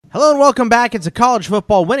Hello and welcome back. It's a College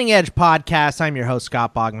Football Winning Edge podcast. I'm your host,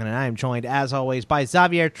 Scott Bogman, and I am joined, as always, by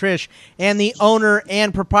Xavier Triche and the owner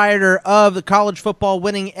and proprietor of the College Football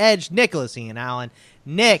Winning Edge, Nicholas Ian Allen.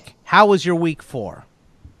 Nick, how was your week 4?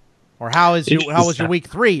 Or how was your week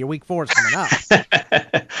 3? Your week 4 is coming up.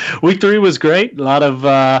 Week 3 was great. A lot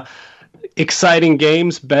of exciting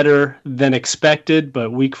games, better than expected,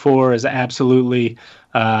 but week 4 is absolutely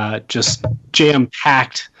just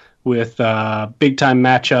jam-packed with big-time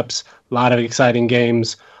matchups, a lot of exciting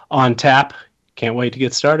games on tap. Can't wait to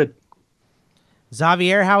get started.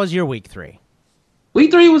 Xavier, how was your week 3?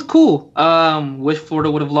 Week 3 was cool. Wish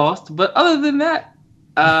Florida would have lost. But other than that,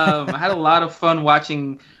 I had a lot of fun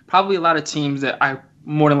watching probably a lot of teams that I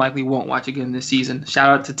more than likely won't watch again this season.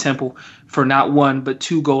 Shout out to Temple for not 1 but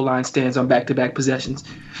 2 goal line stands on back-to-back possessions.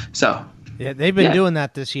 So yeah, they've been doing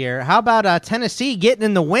that this year. How about Tennessee getting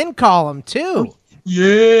in the win column, too?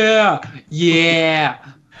 Yeah.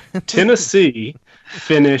 Tennessee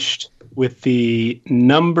finished with the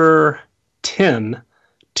number 10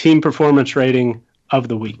 team performance rating of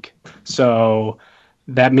the week. So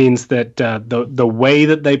that means that the way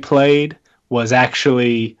that they played was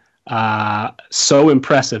actually so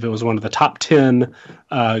impressive. It was one of the top 10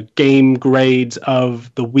 game grades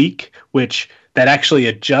of the week, which that actually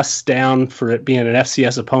adjusts down for it being an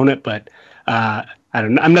FCS opponent, but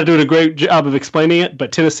I'm not doing a great job of explaining it,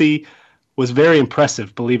 but Tennessee was very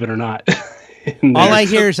impressive, believe it or not. All I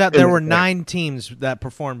hear is that there were 9 teams that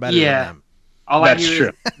performed better than them. All I hear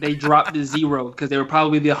is they dropped to 0 because they were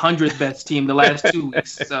probably the 100th best team the last 2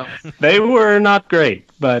 weeks. So they were not great,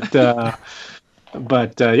 but yeah,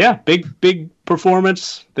 big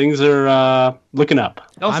performance. Things are looking up.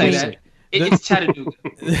 Don't say that. It's Chattanooga.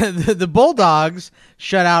 The Bulldogs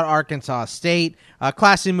shut out Arkansas State.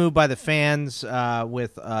 Classy move by the fans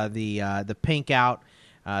with the pink out.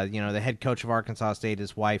 The head coach of Arkansas State,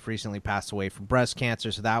 his wife, recently passed away from breast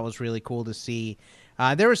cancer, so that was really cool to see.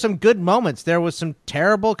 There were some good moments. There was some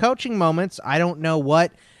terrible coaching moments. I don't know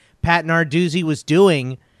what Pat Narduzzi was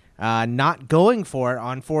doing, not going for it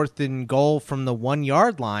on 4th and goal from the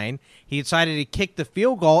 1-yard line. He decided to kick the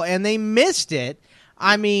field goal, and they missed it.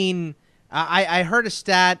 I mean, I heard a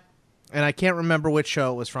stat, and I can't remember which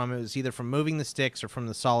show it was from. It was either from Moving the Sticks or from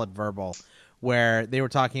the Solid Verbal, where they were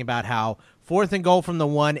talking about how 4th and goal from the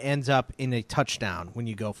 1 ends up in a touchdown when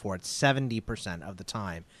you go for it 70% of the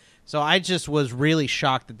time. So I just was really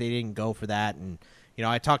shocked that they didn't go for that. And,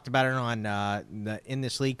 I talked about it on the In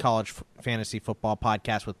This League College Fantasy Football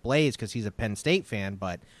podcast with Blaze because he's a Penn State fan.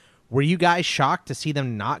 But were you guys shocked to see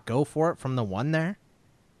them not go for it from the 1 there?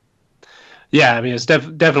 Yeah, I mean, it's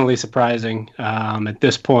definitely surprising at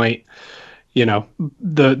this point.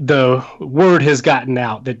 The word has gotten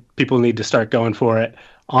out that people need to start going for it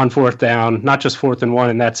on 4th down, not just 4th and 1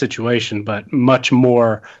 in that situation, but much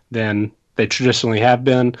more than they traditionally have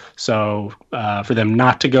been. So for them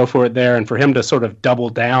not to go for it there and for him to sort of double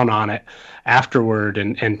down on it afterward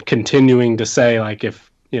and continuing to say, like,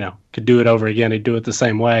 if, could do it over again, he'd do it the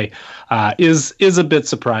same way, is a bit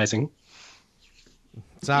surprising.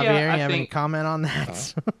 Xavier, you have any comment on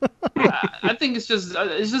that? I think it's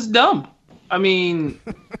just dumb. I mean,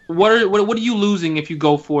 what are you losing if you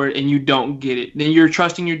go for it and you don't get it? Then you're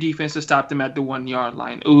trusting your defense to stop them at the 1-yard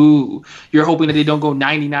line. Ooh, you're hoping that they don't go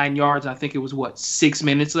 99 yards. I think it was 6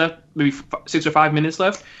 minutes left, maybe 6 or 5 minutes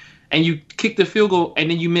left, and you kick the field goal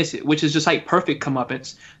and then you miss it, which is just like perfect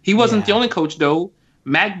comeuppance. He wasn't the only coach though.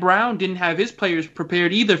 Mac Brown didn't have his players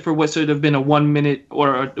prepared either for what should have been a 1 minute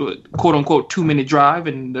or a quote unquote 2 minute drive,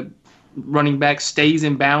 and the running back stays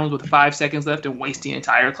in bounds with 5 seconds left and wastes the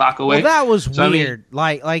entire clock away. Well, that was weird.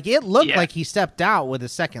 I mean, like it looked like he stepped out with a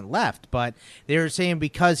second left, but they were saying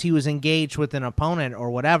because he was engaged with an opponent or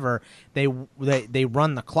whatever, they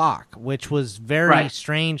run the clock, which was very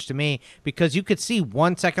strange to me because you could see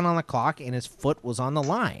 1 second on the clock and his foot was on the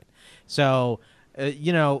line. So,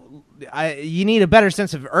 you need a better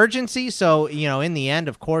sense of urgency. So, in the end,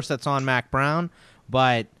 of course, that's on Mac Brown,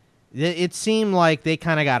 but it seemed like they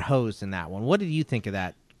kind of got hosed in that one. What did you think of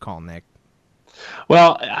that call, Nick?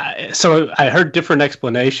 Well, so I heard different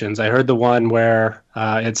explanations. I heard the one where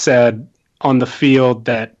it said on the field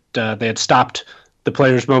that they had stopped the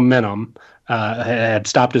player's momentum, had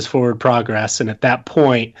stopped his forward progress, and at that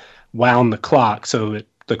point wound the clock. So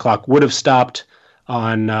the clock would have stopped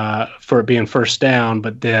on for it being 1st down,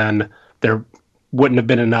 but then there wouldn't have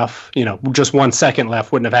been enough, just 1 second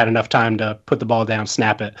left, wouldn't have had enough time to put the ball down,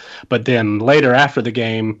 snap it. But then later after the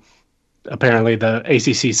game, apparently the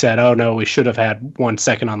ACC said, oh, no, we should have had 1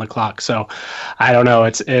 second on the clock. So I don't know.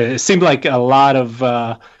 It seemed like a lot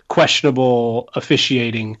of questionable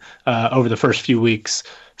officiating over the first few weeks.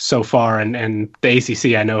 so far, and the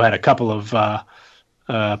ACC I know had a couple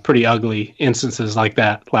of pretty ugly instances like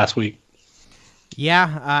that last week.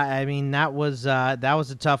 Yeah, I mean that was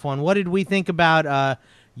a tough one. What did we think about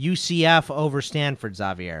UCF over Stanford,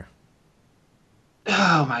 Xavier?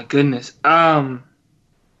 Oh my goodness. I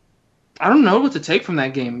don't know what to take from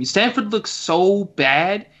that game. Stanford looks so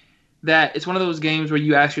bad that it's one of those games where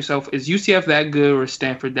you ask yourself, is UCF that good or is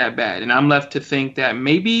Stanford that bad? And I'm left to think that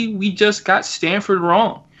maybe we just got Stanford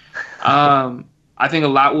wrong. I think a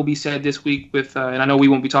lot will be said this week with, and I know we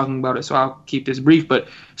won't be talking about it, so I'll keep this brief, but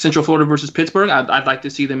Central Florida versus Pittsburgh, I'd like to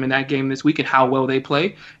see them in that game this week and how well they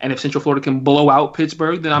play. And if Central Florida can blow out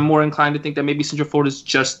Pittsburgh, then I'm more inclined to think that maybe Central Florida is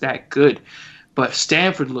just that good. But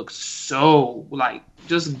Stanford looks so,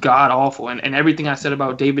 just god-awful. And everything I said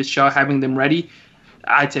about David Shaw having them ready,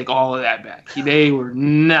 I take all of that back. They were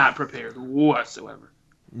not prepared whatsoever.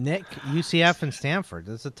 Nick, UCF and Stanford,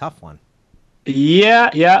 that's a tough one.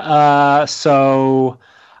 Yeah. So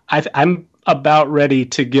I'm about ready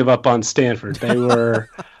to give up on Stanford. They were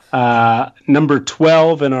number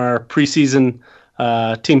 12 in our preseason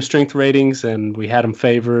team strength ratings, and we had them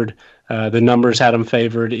favored. The numbers had them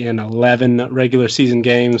favored in 11 regular season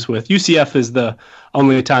games, with UCF is the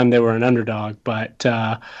only time they were an underdog. But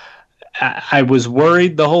I was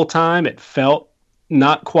worried the whole time. It felt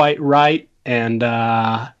not quite right. And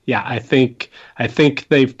I think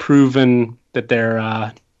they've proven that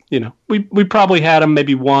they're, we probably had them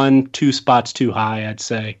maybe 1-2 spots too high, I'd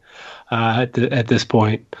say, at this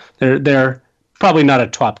point. They're probably not a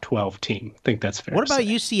top 12 team. I think that's fair. What about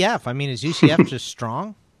UCF? I mean, is UCF just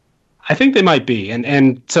strong? I think they might be,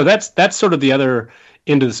 and so that's sort of the other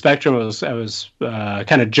end of the spectrum. I was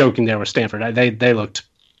kind of joking there with Stanford. They looked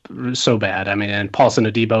so bad. I mean, and Paulson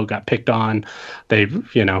Adebo got picked on. They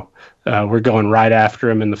were going right after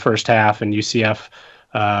him in the first half, and UCF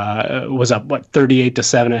was up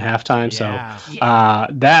 38-7 at halftime. Yeah.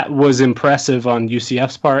 So that was impressive on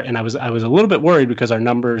UCF's part, and I was a little bit worried because our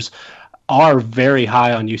numbers are very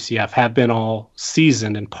high on UCF, have been all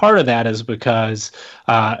season, and part of that is because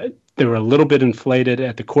they were a little bit inflated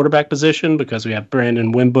at the quarterback position because we have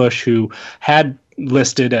Brandon Wimbush, who had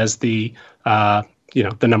listed as the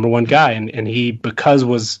number one guy, and he because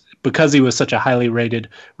he was such a highly rated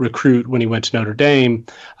recruit when he went to Notre Dame,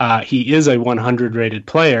 he is a 100 rated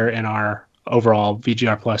player in our overall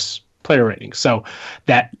VGR plus player rating. So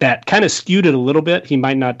that kind of skewed it a little bit. He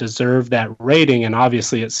might not deserve that rating, and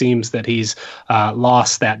obviously it seems that he's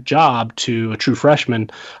lost that job to a true freshman.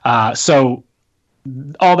 So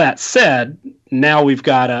all that said, now we've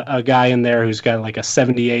got a guy in there who's got like a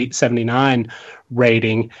 78, 79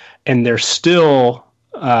 rating, and they're still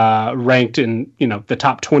ranked in the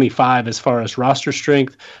top 25 as far as roster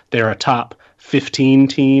strength. They're a top 15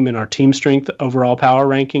 team in our team strength overall power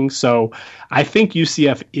ranking. So I think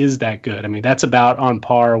UCF is that good. I mean, that's about on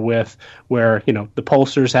par with where the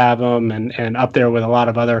pollsters have them, and up there with a lot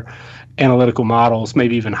of other analytical models,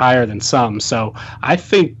 maybe even higher than some. So I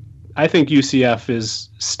think UCF is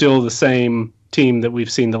still the same team that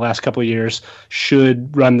we've seen the last couple of years,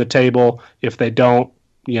 should run the table. If they don't,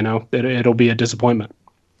 it'll be a disappointment.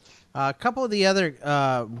 A couple of the other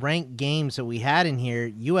ranked games that we had in here,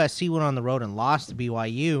 USC went on the road and lost to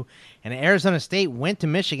BYU, and Arizona State went to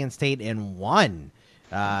Michigan State and won.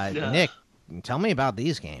 Nick, tell me about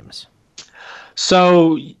these games.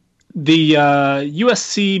 So the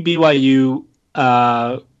USC BYU,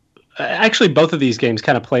 actually both of these games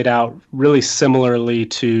kind of played out really similarly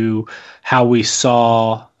to how we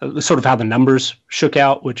saw sort of how the numbers shook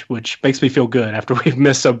out, which makes me feel good after we've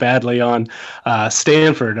missed so badly on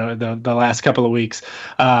Stanford the last couple of weeks.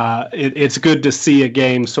 It's good to see a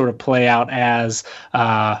game sort of play out as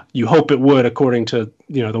you hope it would, according to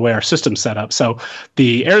the way our system's set up. So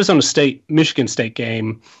the Arizona State Michigan State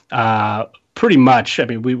game, pretty much. I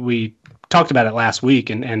mean, we talked about it last week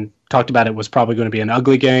and talked about it was probably going to be an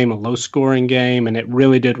ugly game, a low-scoring game, and it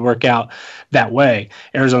really did work out that way.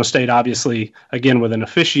 Arizona State, obviously, again, with an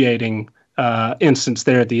officiating instance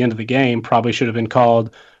there at the end of the game, probably should have been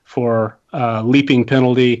called for a leaping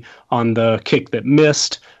penalty on the kick that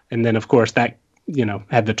missed, and then, of course, that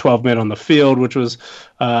had the 12 men on the field, which was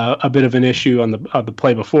a bit of an issue on the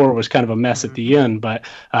play before. It was kind of a mess at the end, but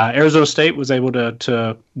Arizona State was able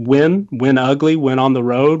to win ugly, win on the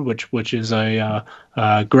road, which is a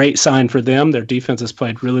great sign for them. Their defense has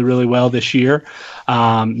played really, really well this year.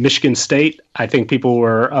 Michigan State, I think people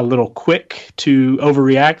were a little quick to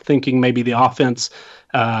overreact, thinking maybe the offense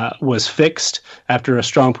was fixed after a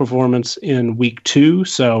strong performance in week 2.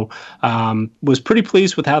 So was pretty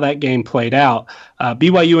pleased with how that game played out.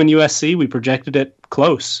 BYU and USC, we projected it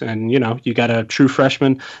close. And, you got a true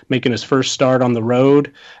freshman making his first start on the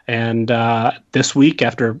road. And this week,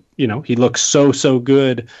 after, he looked so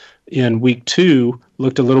good in week 2,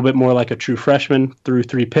 looked a little bit more like a true freshman, threw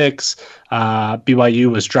 3 picks. BYU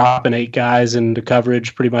was dropping 8 guys into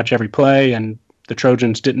coverage pretty much every play, and the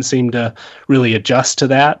Trojans didn't seem to really adjust to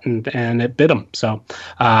that, and it bit them. So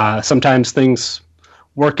sometimes things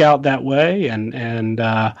work out that way, and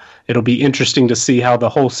it'll be interesting to see how the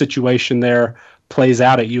whole situation there plays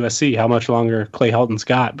out at USC, how much longer Clay Helton's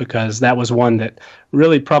got, because that was one that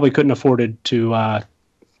really probably couldn't afford to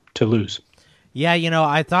lose. Yeah,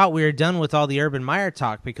 I thought we were done with all the Urban Meyer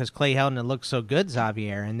talk because Clay Helton had looked so good,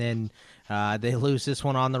 Xavier, and then they lose this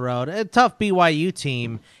one on the road. A tough BYU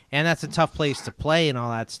team, and that's a tough place to play and all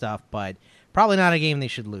that stuff, but probably not a game they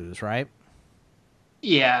should lose, right?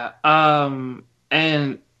 Yeah, and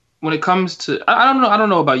when it comes to, I don't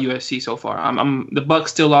know about USC so far. I'm the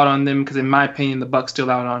Buck's still out on them because, in my opinion, the Buck's still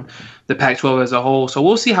out on the Pac-12 as a whole. So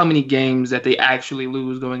we'll see how many games that they actually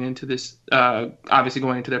lose going into this. Obviously,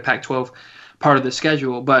 going into their Pac-12 part of the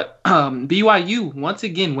schedule. But BYU, once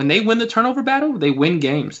again, when they win the turnover battle, they win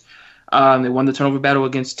games. They won the turnover battle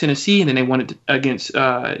against Tennessee, and then they won it against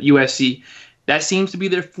USC. That seems to be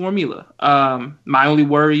their formula. My only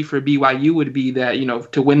worry for BYU would be that,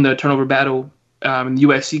 to win the turnover battle in the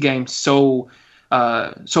USC game so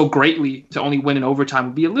greatly, to only win in overtime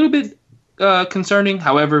would be a little bit concerning.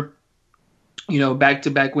 However,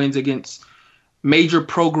 back-to-back wins against major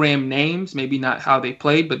program names, maybe not how they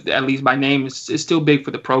played, but at least by name is still big for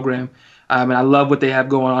the program. And I love what they have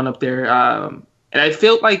going on up there. And I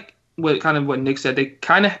felt like what Nick said, they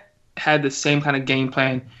kind of had the same kind of game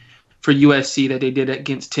plan for USC that they did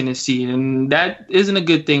against Tennessee. And that isn't a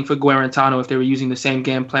good thing for Guarantano if they were using the same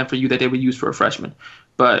game plan for you that they would use for a freshman.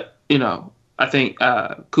 But, I think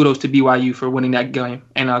kudos to BYU for winning that game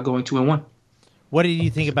and going 2-1. What did you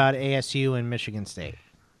think about ASU and Michigan State?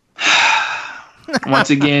 Once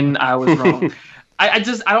again, I was wrong. I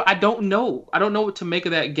don't know. I don't know what to make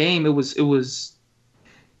of that game. It was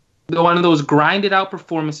one of those grinded out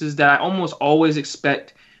performances that I almost always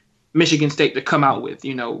expect Michigan State to come out with.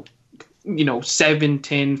 7-10,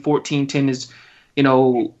 14-10 is,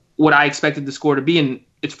 what I expected the score to be. And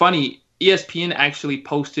it's funny, ESPN actually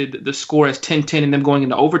posted the score as 10-10 and them going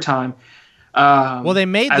into overtime. Well, they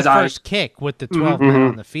made the first kick with the 12 men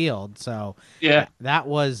on the field, so yeah, that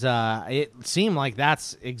was. It seemed like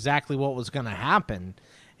that's exactly what was going to happen,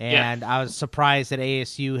 and I was surprised that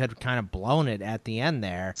ASU had kind of blown it at the end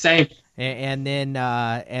there. Same. And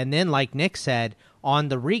then, like Nick said, on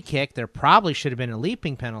the re-kick, there probably should have been a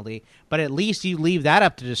leaping penalty, but at least you leave that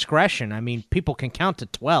up to discretion. I mean, people can count to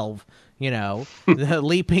 12. The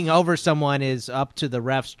leaping over someone is up to the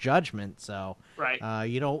ref's judgment. So, right.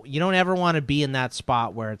 You don't ever want to be in that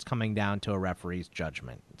spot where it's coming down to a referee's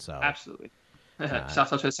judgment. So, absolutely. Shout out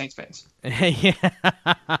to the Saints fans.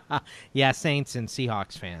 Yeah, Saints and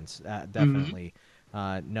Seahawks fans definitely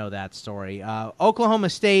know that story.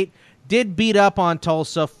 Oklahoma State did beat up on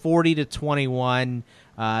Tulsa 40-21.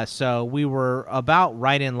 So we were about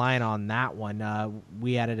right in line on that one.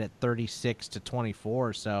 We had it at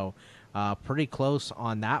 36-24. So. Pretty close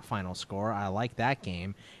on that final score. I like that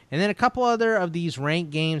game. And then a couple other of these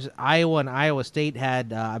ranked games. Iowa and Iowa State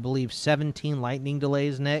had, I believe, 17 lightning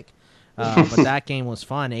delays, Nick. But that game was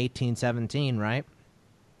fun, 18-17, right?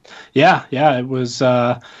 Yeah. It was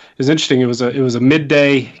interesting. It was a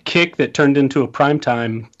midday kick that turned into a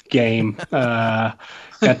primetime game. Got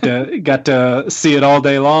to see it all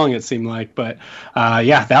day long, it seemed like. But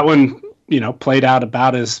that one, played out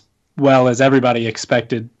about as well as everybody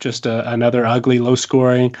expected. Just another ugly,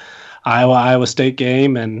 low-scoring Iowa State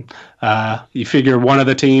game, and you figure one of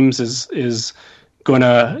the teams is going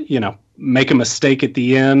to make a mistake at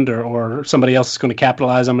the end, or somebody else is going to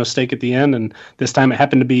capitalize on a mistake at the end. And this time it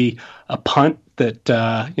happened to be a punt that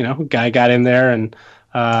guy got in there and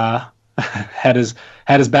had his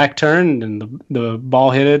back turned, and the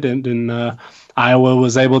ball hit it, and Iowa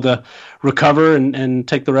was able to recover and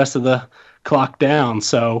take the rest of the clock down.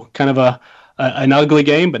 So kind of an ugly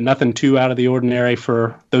game, but nothing too out of the ordinary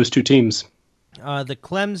for those two teams. The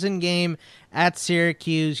Clemson game at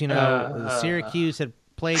Syracuse, Syracuse had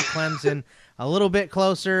played Clemson a little bit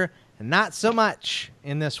closer, and not so much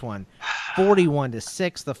in this one.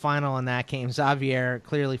 41-6, the final in that game. Xavier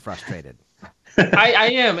clearly frustrated. I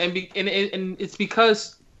am, and it's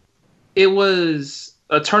because it was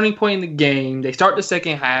a turning point in the game. They start the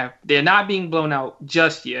second half. They're not being blown out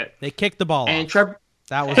just yet. They kicked the ball and off.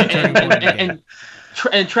 That was a turning point in the game.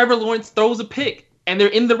 and Trevor Lawrence throws a pick, and they're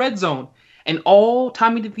in the red zone. And all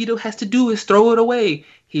Tommy DeVito has to do is throw it away.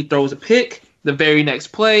 He throws a pick. The very next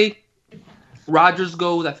play, Rodgers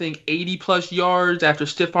goes, I think, 80-plus yards after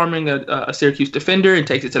stiff-arming a Syracuse defender and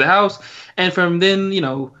takes it to the house. And from then,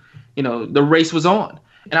 the race was on.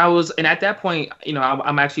 And at that point,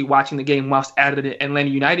 I'm actually watching the game whilst at the Atlanta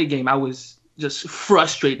United game. I was just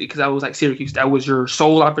frustrated because I was like, Syracuse, that was your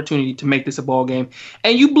sole opportunity to make this a ball game,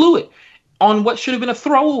 and you blew it on what should have been a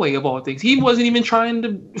throwaway of all things. He wasn't even trying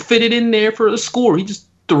to fit it in there for a score. He just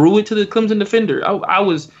threw it to the Clemson defender.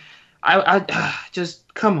 I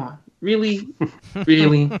just, come on. Really?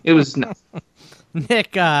 Really? It was nuts.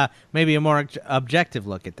 Nick, maybe a more objective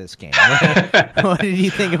look at this game. What did you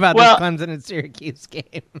think about this Clemson and Syracuse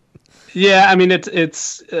game? Yeah, I mean,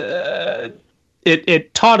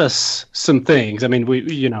 it taught us some things. I mean,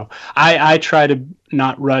 I try to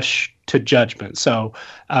not rush to judgment. So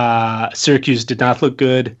Syracuse did not look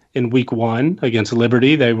good in week 1 against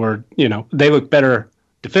Liberty. They were, they looked better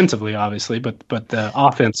defensively, obviously, but the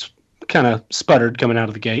offense kind of sputtered coming out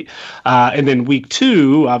of the gate. And then week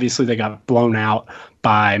 2, obviously they got blown out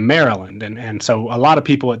by Maryland. And so a lot of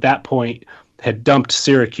people at that point had dumped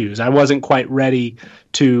Syracuse. I wasn't quite ready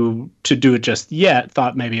to do it just yet.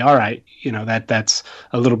 Thought maybe, all right, that's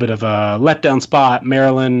a little bit of a letdown spot.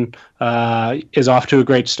 Maryland is off to a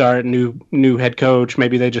great start. New head coach.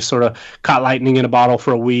 Maybe they just sort of caught lightning in a bottle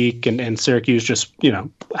for a week, and Syracuse just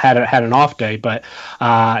had an off day. But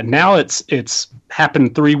now it's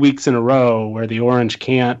happened 3 weeks in a row where the Orange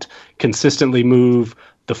can't consistently move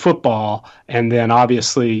the football, and then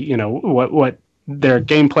obviously what their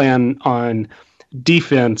game plan on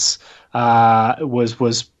defense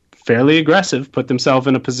was fairly aggressive, put themselves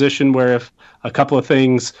in a position where if a couple of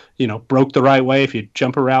things, broke the right way, if you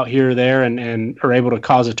jump a route here or there and are able to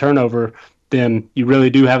cause a turnover, then you really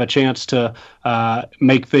do have a chance to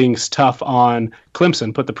make things tough on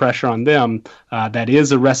Clemson, put the pressure on them. That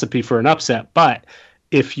is a recipe for an upset. But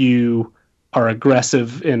if you are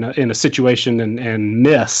aggressive in a situation and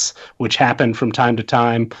miss, which happened from time to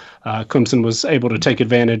time, Clemson was able to take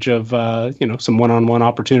advantage of some one-on-one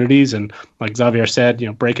opportunities, and like Xavier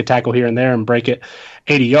said, break a tackle here and there and break it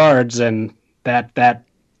 80 yards, and that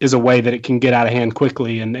is a way that it can get out of hand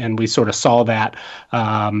quickly, and we sort of saw that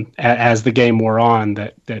as the game wore on,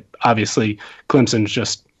 that obviously Clemson's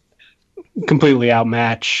just completely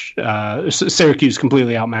outmatched. Syracuse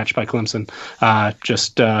completely outmatched by Clemson.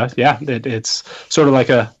 It's sort of like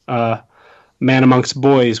a man amongst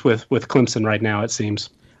boys with Clemson right now, it seems.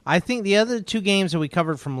 I think the other 2 games that we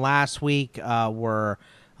covered from last week were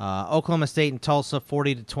Oklahoma State and Tulsa,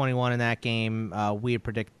 40-21 in that game. We had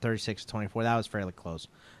predicted 36-24. That was fairly close.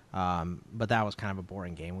 But that was kind of a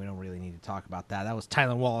boring game. We don't really need to talk about that. That was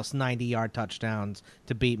Tylan Wallace 90-yard touchdowns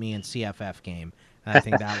to beat me in CFF game. I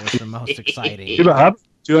think that was the most exciting. Chuba Hubbard,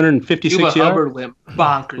 256 yards. Chuba Hubbard went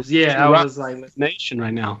bonkers. Yeah, I was like nation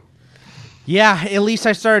right now. Yeah, at least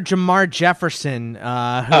I started Jamar Jefferson,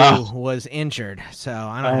 who was injured, so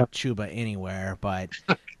I don't have Chuba anywhere. But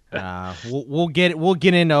we'll get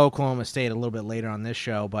into Oklahoma State a little bit later on this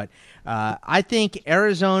show. But I think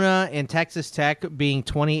Arizona and Texas Tech being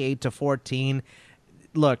 28-14.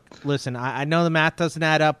 Look, listen, I know the math doesn't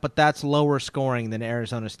add up, but that's lower scoring than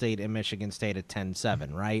Arizona State and Michigan State at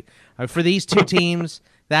 10-7, right? For these 2 teams,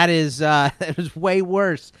 that was way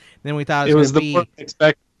worse than we thought it was going to be. It was the worst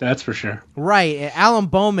expected, that's for sure. Right. Alan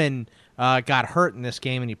Bowman got hurt in this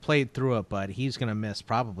game, and he played through it, but he's going to miss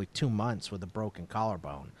probably 2 months with a broken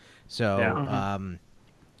collarbone. So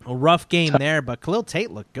a rough game there, but Khalil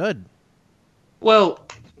Tate looked good. Well,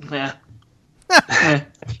 yeah.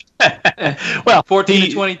 Well,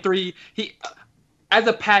 14-23. He, as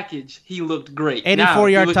a package, he looked great.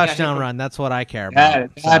 84-yard touchdown run. That's what I care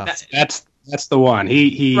about. That's the one.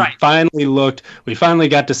 He right. Finally looked. We finally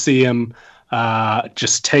got to see him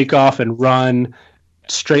just take off and run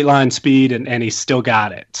straight line speed, and he still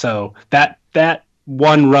got it. So that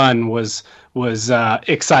one run was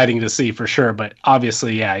exciting to see for sure. But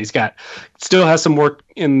obviously, yeah, still has some work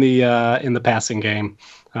in the passing game.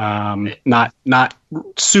 Not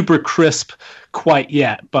super crisp quite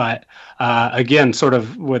yet, but again, sort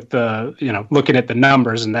of with the looking at the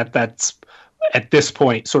numbers, and that's at this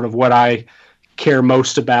point sort of what I care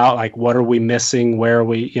most about. Like, what are we missing? Where are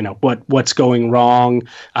we? What's going wrong?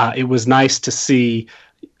 It was nice to see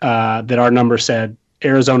that our number said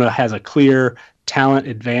Arizona has a clear talent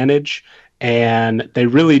advantage, and they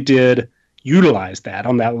really did utilize that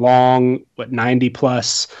on that long 90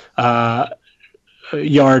 plus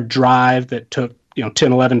yard drive that took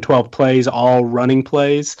 10, 11, 12 plays, all running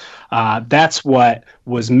plays. That's what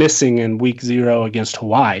was missing in week 0 against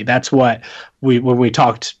Hawaii. That's what when we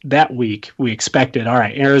talked that week, we expected. All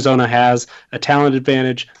right, Arizona has a talent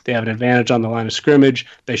advantage. They have an advantage on the line of scrimmage.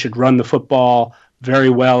 They should run the football very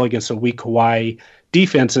well against a weak Hawaii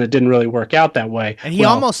defense, and it didn't really work out that way. And he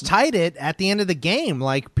almost tied it at the end of the game.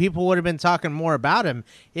 Like, people would have been talking more about him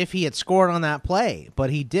if he had scored on that play, but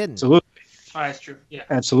he didn't. Absolutely. Oh, that's true. Yeah,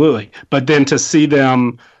 absolutely. But then to see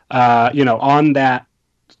them, on that,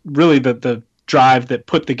 really the drive that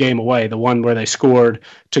put the game away, the one where they scored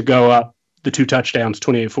to go up the 2 touchdowns,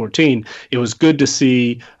 28-14. It was good to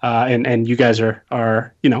see, and you guys are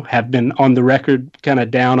have been on the record kind of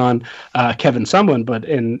down on Kevin Sumlin, but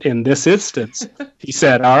in this instance, he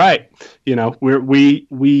said, "All right,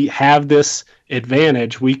 we have this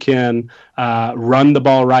advantage. We can run the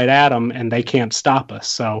ball right at them, and they can't stop us.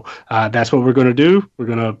 So that's what we're going to do. We're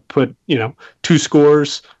going to put 2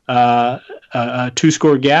 scores, a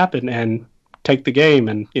 2-score gap, and take the game."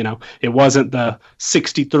 And it wasn't the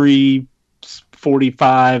 63-45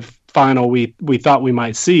 final we thought we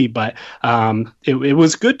might see, but it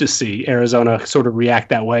was good to see Arizona sort of react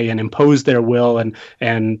that way and impose their will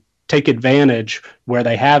and take advantage where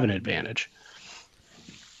they have an advantage.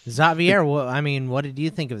 Xavier, what did you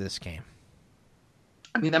think of this game?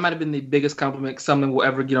 I mean, that might have been the biggest compliment someone will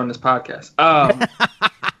ever get on this podcast.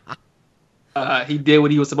 He did what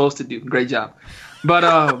he was supposed to do. Great job. But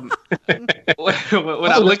when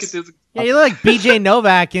I look at this, yeah, you look like BJ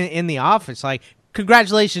Novak in The Office. Like,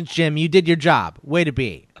 congratulations, Jim, you did your job. Way to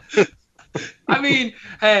be. I mean,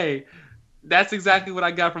 hey, that's exactly what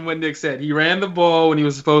I got from what Nick said. He ran the ball when he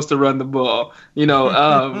was supposed to run the ball. It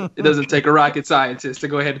doesn't take a rocket scientist to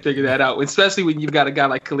go ahead and figure that out, especially when you've got a guy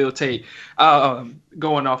like Khalil Tate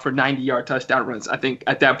going off for 90-yard touchdown runs. I think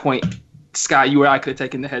at that point, Scott, you or I could have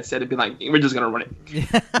taken the headset and been like, we're just going to run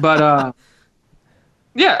it. But,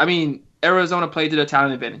 yeah, I mean, Arizona played to their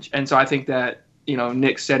talent advantage. And so I think that,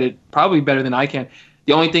 Nick said it probably better than I can.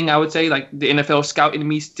 The only thing I would say, like, the NFL scout in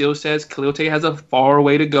me still says Khalil Tate has a far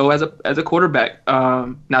way to go as a quarterback.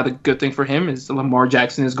 Now, the good thing for him is Lamar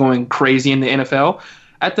Jackson is going crazy in the NFL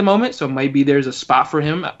at the moment, so maybe there's a spot for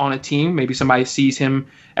him on a team. Maybe somebody sees him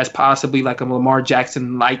as possibly like a Lamar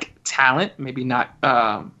Jackson-like talent, maybe not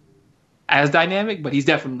as dynamic, but he's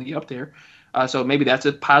definitely up there. So maybe that's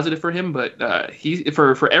a positive for him. But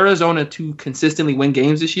for Arizona to consistently win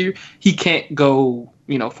games this year, he can't go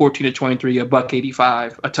 14-23,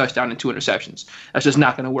 $185, a touchdown, and 2 interceptions. That's just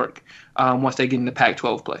not going to work once they get into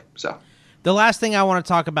Pac-12 play. So the last thing I want to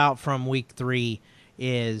talk about from Week 3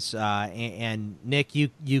 is, and Nick, you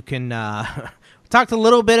can talked a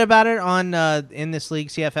little bit about it on in this league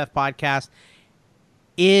CFF podcast.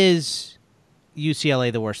 Is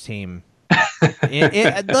UCLA the worst team?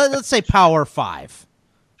 Let's say Power 5,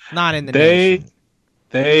 not in the nation.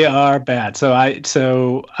 They are bad.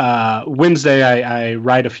 So Wednesday I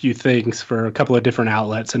write a few things for a couple of different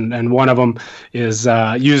outlets, and one of them is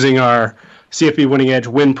using our CFP Winning Edge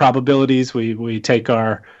win probabilities. We take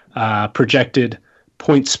our projected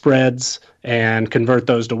point spreads and convert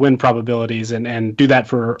those to win probabilities, and do that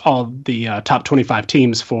for all the top 25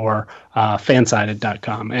 teams for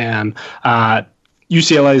fansided.com. And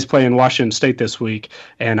UCLA is playing Washington State this week,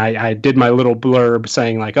 and I did my little blurb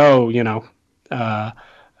saying like, a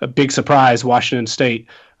big surprise, Washington State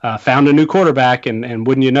found a new quarterback, and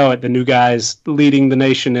wouldn't you know it, the new guy's leading the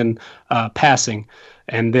nation in passing.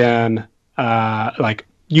 And then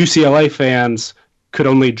UCLA fans could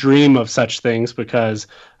only dream of such things because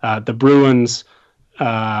the Bruins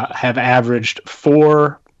have averaged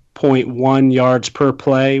 4.1 yards per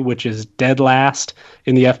play, which is dead last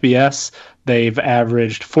in the FBS. They've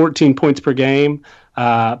averaged 14 points per game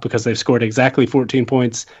because they've scored exactly 14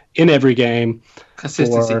 points in every game.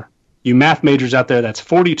 Consistency. For you math majors out there, that's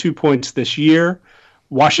 42 points this year.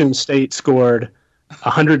 Washington State scored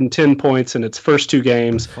 110 points in its first 2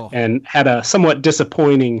 games and had a somewhat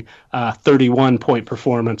disappointing 31-point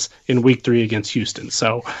performance in Week 3 against Houston.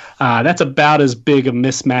 So that's about as big a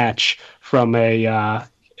mismatch from a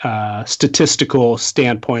statistical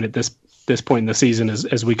standpoint at this point in the season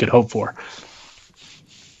as we could hope for.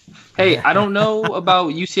 Hey, I don't know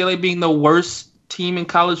about UCLA being the worst team in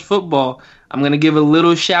college football. I'm going to give a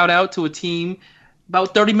little shout out to a team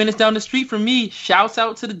about 30 minutes down the street from me. Shouts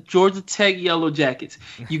out to the Georgia Tech Yellow Jackets.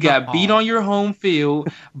 You got beat on your home field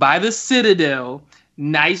by the Citadel.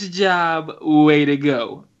 Nice job. Way to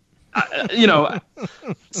go.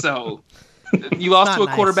 So you lost to a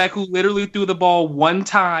quarterback who literally threw the ball 1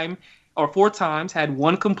 time or 4 times, had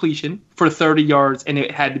 1 completion for 30 yards, and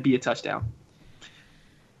it had to be a touchdown.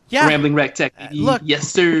 Yeah. Rambling Rec Tech. Look, yes,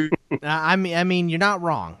 sir. I mean, you're not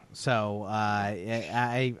wrong. So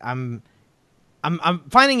I'm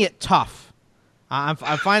finding it tough. I'm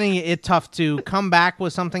finding it tough to come back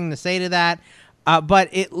with something to say to that.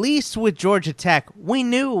 But at least with Georgia Tech, we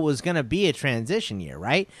knew it was going to be a transition year,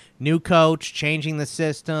 right? New coach, changing the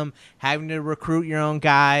system, having to recruit your own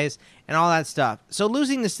guys, and all that stuff. So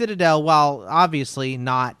losing the Citadel, while obviously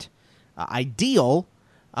not ideal,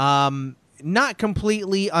 not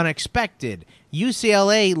completely unexpected.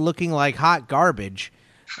 UCLA looking like hot garbage,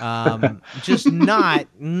 just not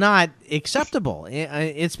acceptable,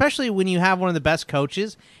 especially when you have one of the best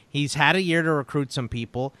coaches. He's had a year to recruit some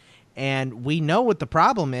people. And we know what the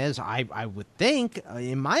problem is. I would think,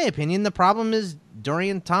 in my opinion, the problem is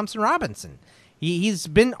Dorian Thompson-Robinson. He's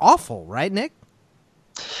been awful, right, Nick?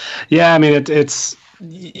 Yeah, I mean,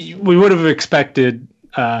 we would have expected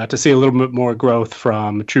to see a little bit more growth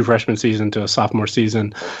from a true freshman season to a sophomore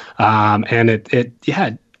season,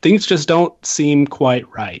 and things just don't seem quite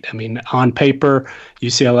right. I mean, on paper,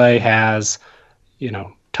 UCLA has,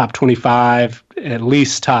 top 25, at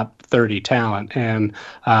least top 30 talent, and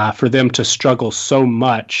for them to struggle so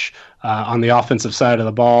much on the offensive side of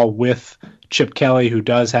the ball with Chip Kelly, who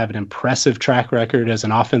does have an impressive track record as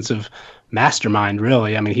an offensive mastermind,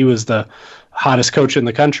 really. I mean, he was the hottest coach in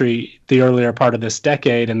the country the earlier part of this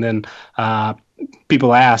decade, and then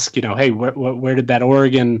people ask, hey, where did that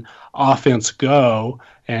Oregon offense go?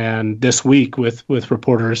 And this week with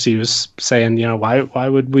reporters, he was saying, why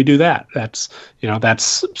would we do that? That's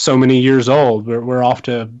so many years old. We're off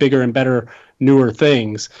to bigger and better, newer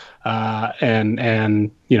things.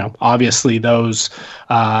 And obviously those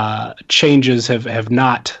changes have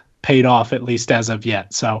not paid off, at least as of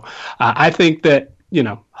yet. So I think that,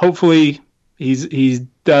 hopefully he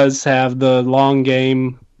does have the long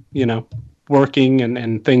game, working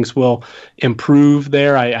and things will improve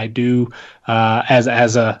there. I do, as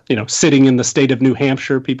a, sitting in the state of New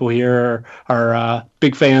Hampshire, people here are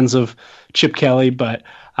big fans of Chip Kelly, but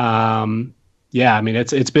I mean,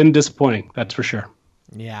 it's been disappointing. That's for sure.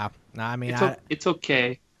 Yeah. I mean, it's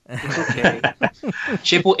okay. It's okay.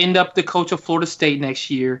 Chip will end up the coach of Florida State next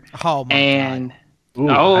year. Oh my God. Ooh,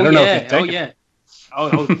 I don't know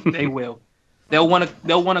if they will. They'll want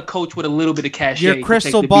to coach with a little bit of cachet. Your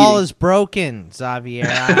crystal ball is broken, Xavier.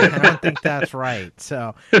 I don't think that's right.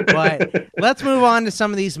 So, but let's move on to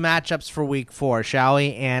some of these matchups for Week 4, shall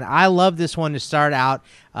we? And I love this one to start out.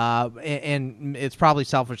 And it's probably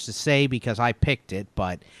selfish to say because I picked it,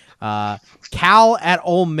 but Cal at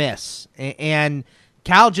Ole Miss, and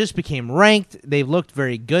Cal just became ranked. They've looked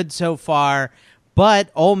very good so far,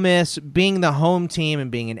 but Ole Miss, being the home team and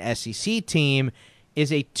being an SEC team, is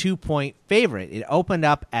a 2-point favorite. It opened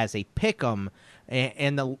up as a pick'em,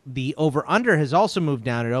 and the over-under has also moved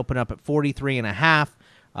down. It opened up at 43.5.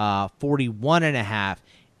 41.5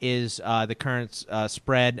 is the current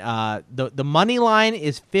spread. The money line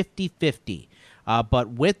is 50-50, but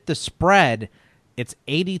with the spread, it's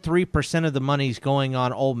 83% of the money's going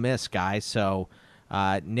on Ole Miss, guys. So,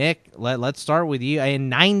 Nick, let's start with you. And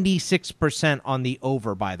 96% on the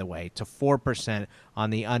over, by the way, to 4% on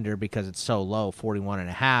the under because it's so low,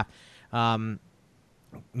 41.5.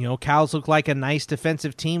 Cal's look like a nice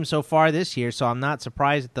defensive team so far this year, so I'm not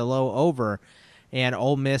surprised at the low over. And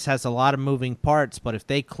Ole Miss has a lot of moving parts, but if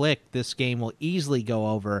they click, this game will easily go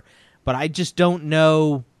over. But I just don't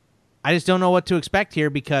know. What to expect here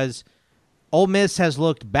because Ole Miss has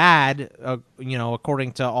looked bad,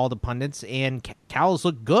 according to all the pundits, and Cal has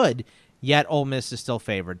looked good, yet Ole Miss is still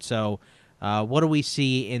favored. So what do we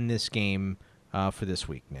see in this game for this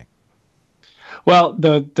week, Nick? Well,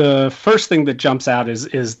 the first thing that jumps out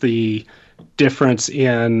is the difference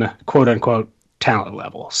in quote-unquote talent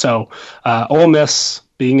level. So Ole Miss,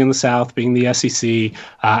 being in the South, being the SEC,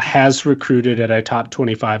 has recruited at a top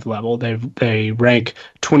 25 level. They rank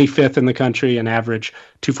 25th in the country and average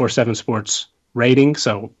 247 sports rating.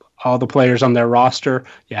 So all the players on their roster,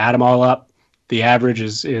 you add them all up, the average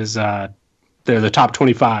is they're the top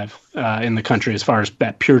 25 in the country as far as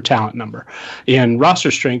that pure talent number. In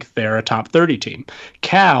roster strength, they're a top 30 team.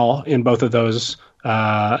 Cal, in both of those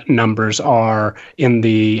numbers, are in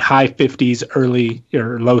the high 50s, early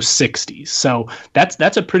or low 60s. So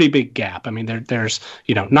that's a pretty big gap. I mean, there's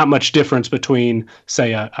not much difference between,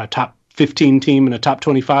 say, a top 15 team and a top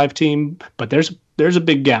 25 team, but there's a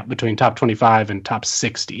big gap between top 25 and top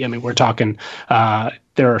 60. I mean, we're talking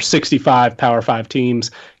there are 65 Power 5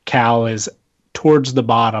 teams. Cal is towards the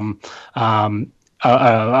bottom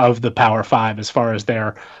of the Power 5 as far as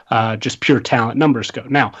their just pure talent numbers go.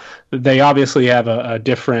 Now, they obviously have a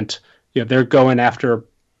different, they're going after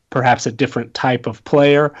perhaps a different type of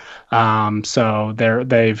player. So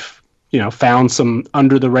they've found some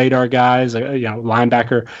under the radar guys.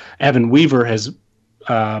 Linebacker Evan Weaver has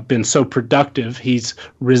been so productive. He's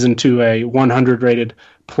risen to a 100 rated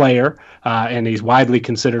player, and he's widely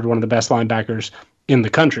considered one of the best linebackers in the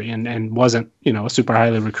country, and wasn't a super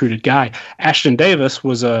highly recruited guy. Ashton Davis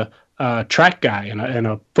was a track guy and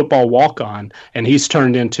a football walk-on, and he's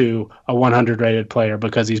turned into a 100 rated player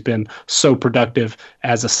because he's been so productive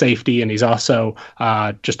as a safety, and he's also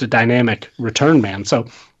just a dynamic return man. So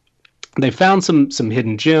they found some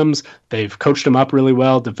hidden gems. They've coached them up really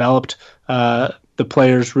well, developed the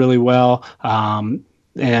players really well, and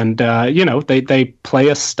they play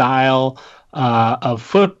a style of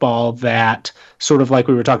football that, sort of like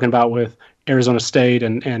we were talking about with Arizona State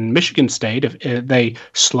and Michigan State, if they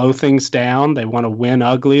slow things down, they want to win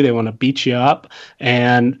ugly, they want to beat you up,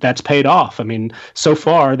 and that's paid off. I mean, so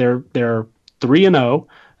far they're 3-0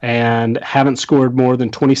 and haven't scored more than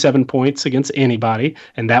 27 points against anybody,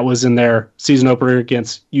 and that was in their season opener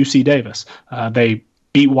against UC Davis. They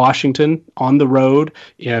beat Washington on the road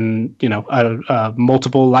in a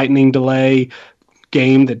multiple lightning delay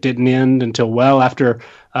game that didn't end until well after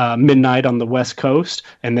midnight on the West Coast.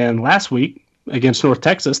 And then last week against North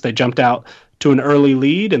Texas, they jumped out to an early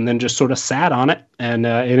lead and then just sort of sat on it. And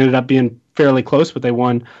it ended up being fairly close, but they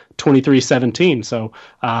won 23-17. So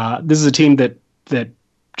this is a team that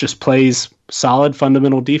just plays solid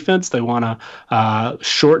fundamental defense. They want to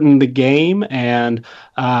shorten the game, and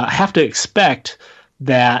have to expect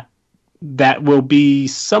that will be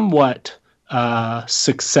somewhat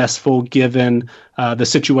successful given the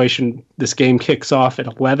situation. This game kicks off at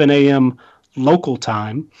 11 a.m. local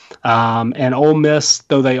time, and Ole Miss,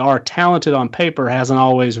 though they are talented on paper, hasn't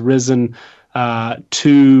always risen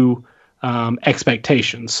to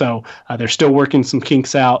expectations. So they're still working some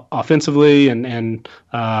kinks out offensively, and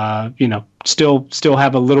still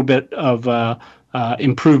have a little bit of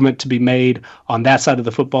improvement to be made on that side of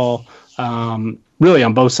the football. Really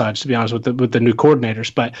on both sides, to be honest, with the new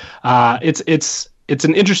coordinators. But it's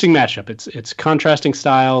an interesting matchup. It's contrasting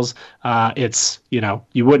styles.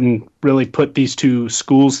 You wouldn't really put these two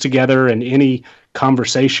schools together in any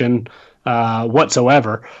conversation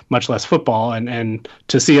whatsoever, much less football. And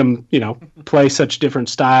to see them, play such different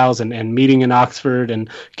styles and meeting in Oxford and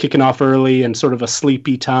kicking off early and sort of a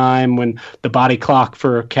sleepy time when the body clock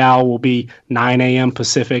for Cal will be 9 a.m.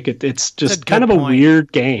 Pacific. It's just kind of a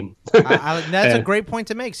weird game. That's a great point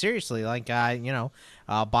to make. Seriously,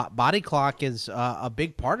 body clock is a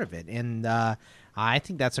big part of it, and I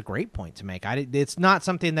think that's a great point to make. It's not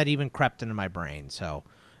something that even crept into my brain, so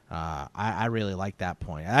I really like that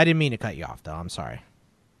point. I didn't mean to cut you off, though. I'm sorry.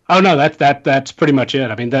 Oh no, that's pretty much it.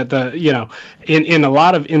 I mean, in a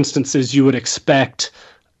lot of instances, you would expect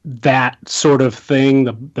that sort of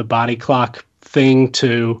thing, the body clock thing,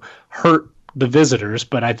 to hurt the visitors,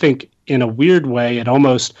 but I think in a weird way, it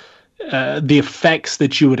almost the effects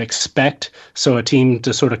that you would expect, so a team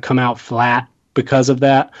to sort of come out flat because of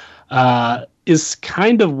that, is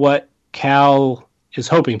kind of what Cal is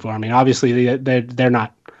hoping for. I mean, obviously they're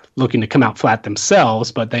not looking to come out flat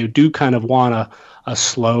themselves, but they do kind of want a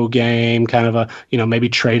slow game, kind of maybe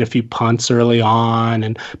trade a few punts early on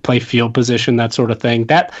and play field position, that sort of thing.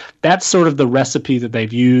 That's sort of the recipe that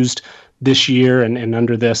they've used this year and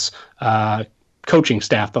under this coaching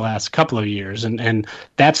staff the last couple of years, and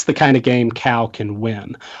that's the kind of game Cal can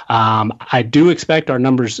win. I do expect our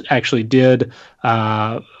numbers actually did,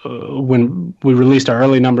 when we released our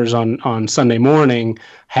early numbers on Sunday morning,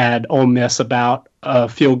 had Ole Miss about a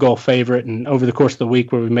field goal favorite, and over the course of the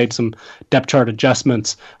week where we made some depth chart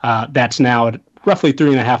adjustments, that's now at roughly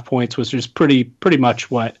 3.5 points, which is pretty much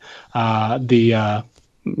what the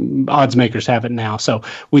odds makers have it now. So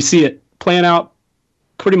we see it playing out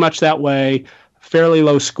pretty much that way, fairly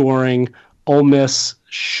low scoring. Ole Miss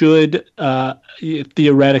should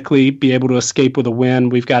theoretically be able to escape with a win.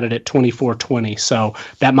 We've got it at 24-20, so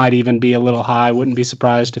that might even be a little high. Wouldn't be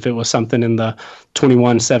surprised if it was something in the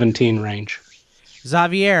 21-17 range.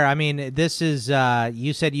 Xavier, I mean, this is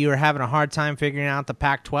you said you were having a hard time figuring out the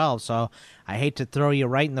Pac-12, so I hate to throw you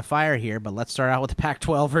right in the fire here, but let's start out with the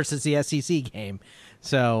Pac-12 versus the SEC game.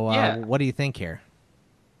 So what do you think here?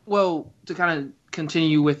 Well, to kind of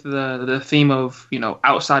continue with the theme of,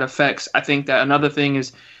 outside effects, I think that another thing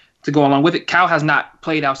is to go along with it. Cal has not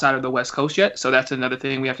played outside of the West Coast yet, so that's another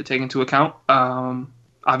thing we have to take into account.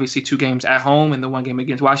 Obviously 2 games at home and the 1 game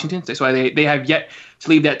against Washington. That's why they have yet to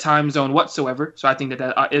leave that time zone whatsoever. So I think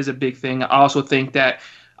that is a big thing. I also think that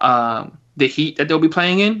the heat that they'll be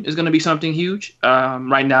playing in is going to be something huge.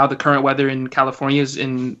 Right now, the current weather in California is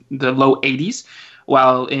in the low 80s.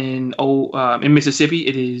 while in Mississippi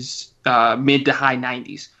it is mid to high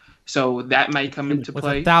 90s. So that might come into with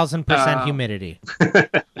play. 1,000% humidity.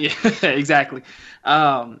 Yeah, exactly.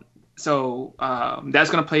 So that's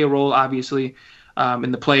going to play a role, obviously,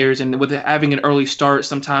 in the players. And with having an early start,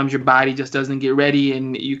 sometimes your body just doesn't get ready,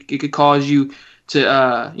 and it could cause you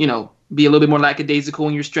to, be a little bit more lackadaisical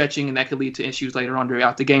when you're stretching, and that could lead to issues later on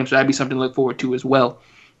throughout the game. So that'd be something to look forward to as well.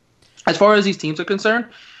 As far as these teams are concerned,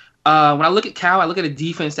 when I look at Cal, I look at a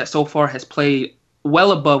defense that so far has played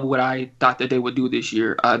well above what I thought that they would do this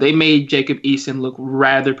year. They made Jacob Eason look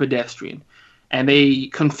rather pedestrian, and they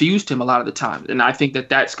confused him a lot of the time. And I think that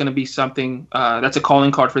that's going to be something that's a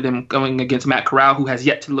calling card for them going against Matt Corral, who has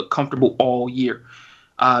yet to look comfortable all year.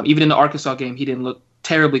 Even in the Arkansas game, he didn't look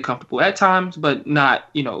terribly comfortable at times, but not,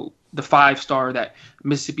 the 5-star that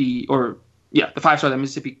Mississippi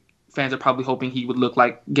fans are probably hoping he would look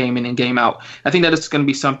like game in and game out. I think that it's going to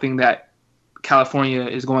be something that California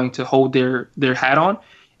is going to hold their hat on.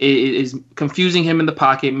 It is confusing him in the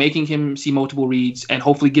pocket, making him see multiple reads, and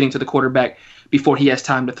hopefully getting to the quarterback before he has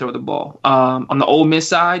time to throw the ball. On the Ole Miss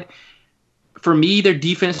side, for me, their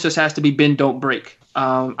defense just has to be bend, don't break.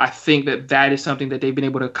 I think that is something that they've been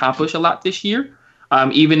able to accomplish a lot this year.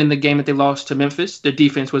 Even in the game that they lost to Memphis, their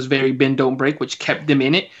defense was very bend, don't break, which kept them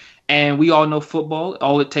in it. And we all know football,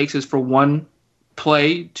 all it takes is for one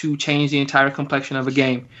play to change the entire complexion of a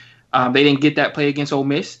game. They didn't get that play against Ole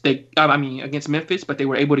Miss. Against Memphis, but they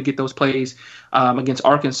were able to get those plays against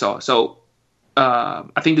Arkansas. So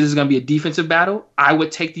I think this is going to be a defensive battle. I would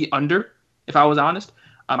take the under, if I was honest.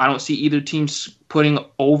 I don't see either team putting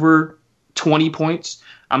over 20 points.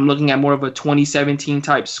 I'm looking at more of a 2017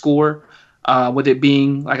 type score, with it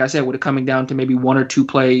being, like I said, with it coming down to maybe one or two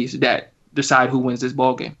plays that decide who wins this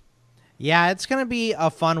ball game. Yeah, it's going to be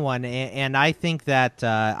a fun one, and I think that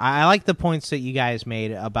I like the points that you guys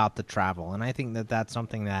made about the travel, and I think that that's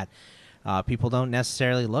something that people don't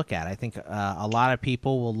necessarily look at. I think a lot of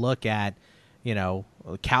people will look at,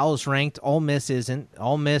 Cal's ranked, Ole Miss isn't.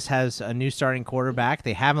 Ole Miss has a new starting quarterback.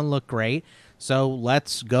 They haven't looked great, so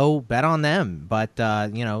let's go bet on them. But,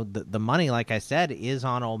 the money, like I said, is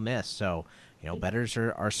on Ole Miss, so, bettors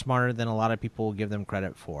are smarter than a lot of people will give them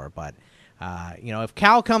credit for, but if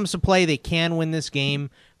Cal comes to play, they can win this game,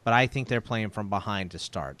 but I think they're playing from behind to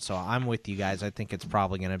start. So I'm with you guys. I think it's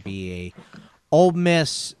probably going to be a Ole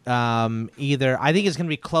Miss either. I think it's going to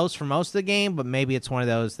be close for most of the game, but maybe it's one of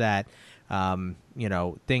those that,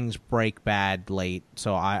 things break bad late.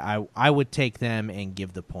 So I would take them and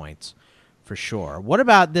give the points for sure. What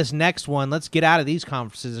about this next one? Let's get out of these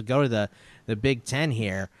conferences and go to the Big Ten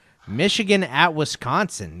here. Michigan at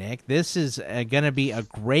Wisconsin, Nick. This is going to be a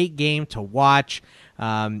great game to watch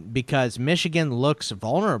because Michigan looks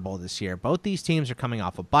vulnerable this year. Both these teams are coming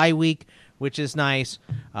off a bye week, which is nice.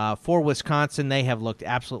 For Wisconsin, they have looked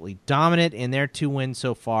absolutely dominant in their 2 wins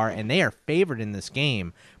so far, and they are favored in this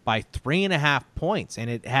game by 3.5 points.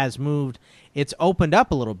 And it has moved. It's opened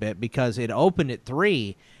up a little bit because it opened at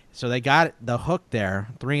 3, so they got the hook there,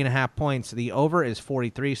 3.5 points. The over is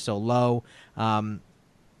 43, so low.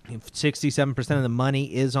 67% of the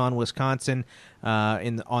money is on Wisconsin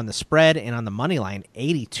on the spread, and on the money line,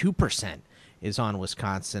 82% is on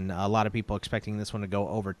Wisconsin. A lot of people expecting this one to go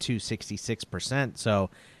over 66%. So,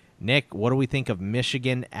 Nick, what do we think of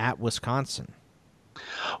Michigan at Wisconsin?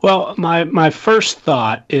 Well, my first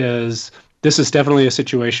thought is this is definitely a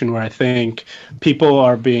situation where I think people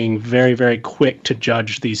are being very, very quick to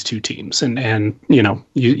judge these two teams. And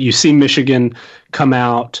you see Michigan come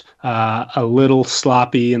out a little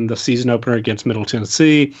sloppy in the season opener against Middle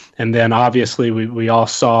Tennessee. And then obviously we all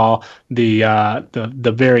saw the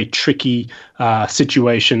very tricky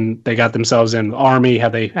situation they got themselves in, Army, how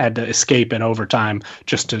they had to escape in overtime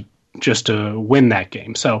just to win that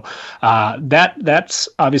game. So that's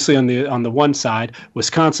obviously on the one side.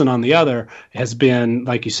 Wisconsin on the other has been,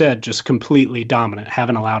 like you said, just completely dominant.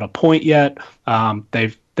 Haven't allowed a point yet.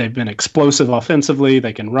 They've been explosive offensively.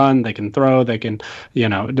 They can run, they can throw, they can,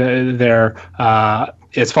 they're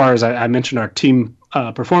as far as I mentioned our team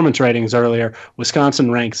performance ratings earlier, Wisconsin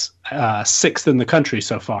ranks 6th in the country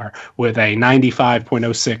so far with a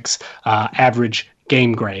 95.06 average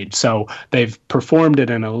game grade. So they've performed at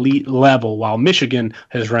an elite level, while Michigan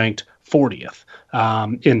has ranked 40th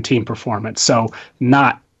in team performance. So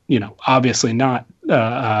not, obviously not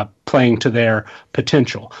playing to their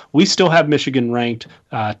potential. We still have Michigan ranked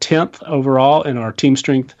 10th overall in our team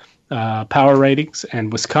strength power ratings,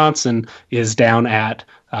 and Wisconsin is down at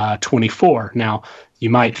 24. Now, you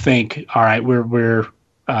might think, all right, we're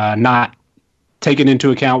not taking into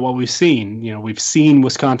account what we've seen. We've seen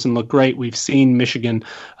Wisconsin look great. We've seen Michigan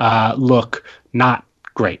look not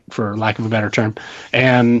great, for lack of a better term.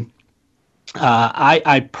 And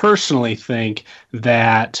I personally think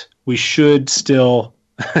that we should still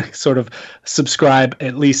sort of subscribe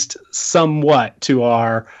at least somewhat to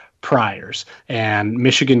our priors. And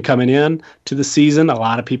Michigan coming in to the season, a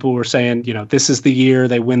lot of people were saying, this is the year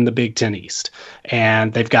they win the Big Ten East,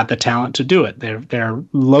 and they've got the talent to do it. They're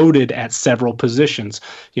loaded at several positions.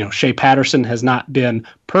 Shea Patterson has not been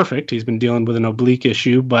perfect. He's been dealing with an oblique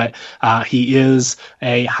issue, but he is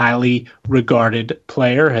a highly regarded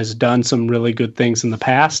player, has done some really good things in the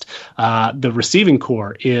past. The receiving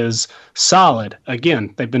core is solid.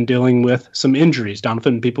 Again, they've been dealing with some injuries.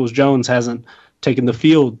 Donovan Peoples-Jones hasn't taken the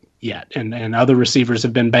field yet, and other receivers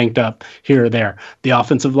have been banked up here or there. The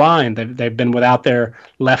offensive line, they've been without their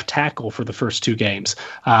left tackle for the first 2 games.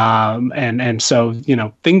 And so,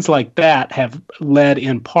 things like that have led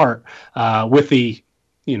in part with the,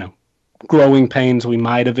 growing pains we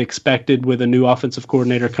might have expected with a new offensive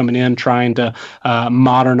coordinator coming in, trying to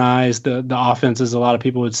modernize the offense, as a lot of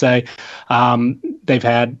people would say. They've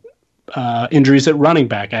had injuries at running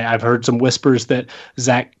back. I've heard some whispers that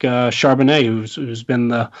Zach Charbonnet, who's been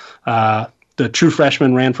the true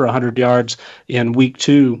freshman, ran for 100 yards in week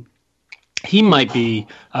 2. He might be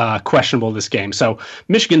questionable this game. So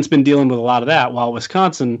Michigan's been dealing with a lot of that, while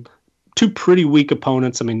Wisconsin, 2 pretty weak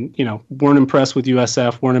opponents. I mean, weren't impressed with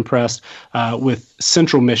USF, weren't impressed with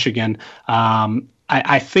Central Michigan.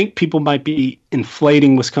 I think people might be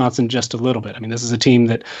inflating Wisconsin just a little bit. I mean, this is a team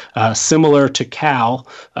that, similar to Cal,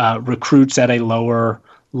 recruits at a lower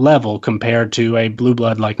level compared to a blue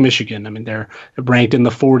blood like Michigan. I mean, they're ranked in the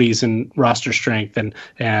 40s in roster strength and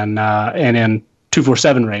in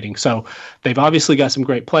 247 rating. So they've obviously got some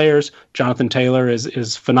great players. Jonathan Taylor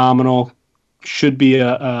is phenomenal. Should be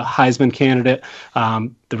a Heisman candidate.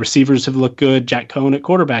 The receivers have looked good. Jack Cohn at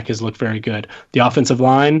quarterback has looked very good. The offensive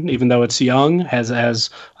line, even though it's young,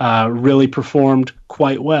 has really performed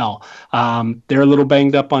quite well. They're a little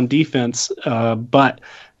banged up on defense, but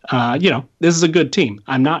this is a good team.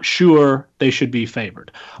 I'm not sure they should be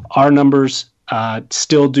favored. Our numbers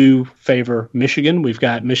still do favor Michigan. We've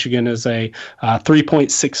got Michigan as a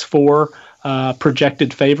 3.64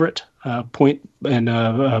 projected favorite.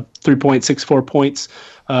 3.64 points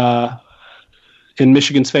in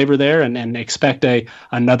Michigan's favor there, and expect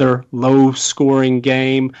another low scoring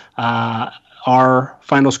game. Our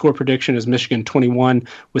final score prediction is Michigan 21,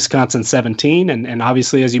 Wisconsin 17. And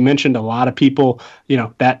obviously, as you mentioned, a lot of people,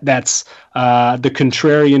 that's the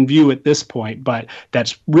contrarian view at this point, but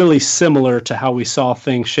that's really similar to how we saw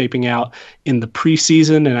things shaping out in the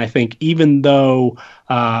preseason. And I think even though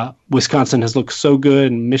Wisconsin has looked so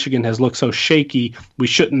good and Michigan has looked so shaky, we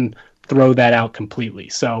shouldn't throw that out completely.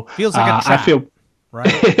 So feels like a trap. I feel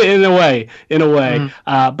right. in a way.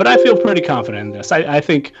 Mm-hmm. But I feel pretty confident in this. I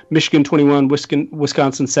think Michigan 21,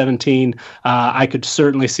 Wisconsin 17. I could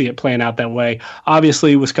certainly see it playing out that way.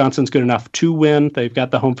 Obviously, Wisconsin's good enough to win. They've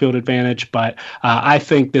got the home field advantage, but I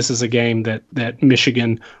think this is a game that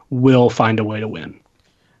Michigan will find a way to win.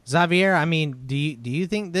 Xavier, I mean, do you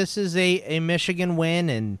think this is a Michigan win?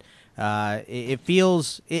 And it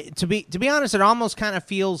feels, to be honest, it almost kind of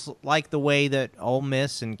feels like the way that Ole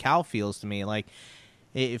Miss and Cal feels to me. Like,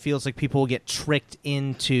 it feels like people will get tricked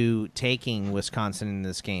into taking Wisconsin in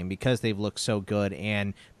this game because they've looked so good,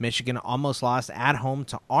 and Michigan almost lost at home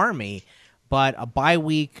to Army, but a bye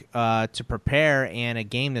week to prepare and a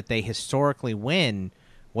game that they historically win.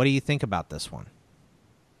 What do you think about this one?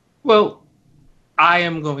 Well, I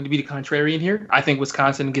am going to be the contrarian here. I think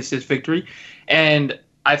Wisconsin gets this victory, and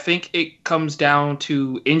I think it comes down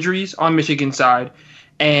to injuries on Michigan's side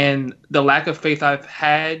and the lack of faith I've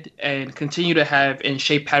had and continue to have in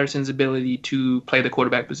Shea Patterson's ability to play the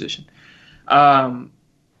quarterback position.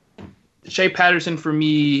 Shea Patterson, for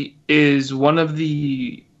me, is one of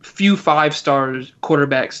the few 5-star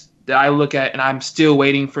quarterbacks that I look at, and I'm still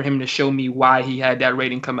waiting for him to show me why he had that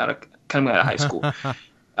rating coming out of high school.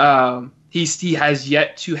 He has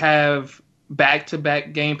yet to have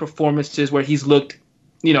back-to-back game performances where he's looked,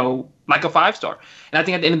 like a 5-star. And I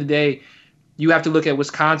think at the end of the day, you have to look at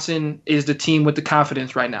Wisconsin is the team with the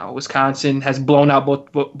confidence right now. Wisconsin has blown out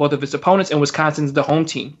both of its opponents, and Wisconsin's the home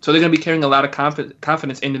team. So they're going to be carrying a lot of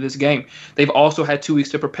confidence into this game. They've also had 2 weeks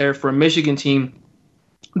to prepare for a Michigan team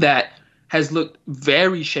that has looked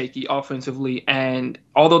very shaky offensively. And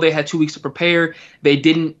although they had 2 weeks to prepare, they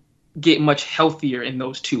didn't get much healthier in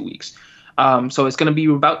those 2 weeks. So it's going to be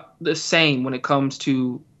about the same when it comes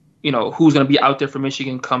to, who's going to be out there for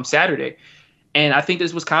Michigan come Saturday. And I think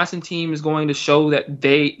this Wisconsin team is going to show that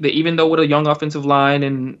they even though with a young offensive line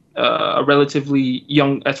and a relatively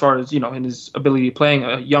young, as far as, in his ability of playing,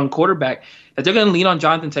 a young quarterback, that they're going to lean on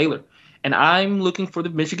Jonathan Taylor. And I'm looking for the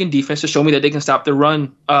Michigan defense to show me that they can stop the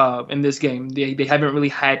run in this game. They haven't really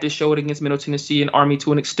had to show it against Middle Tennessee and Army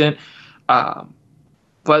to an extent.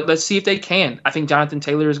 But let's see if they can. I think Jonathan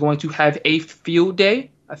Taylor is going to have a field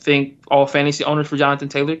day. I think all fantasy owners for Jonathan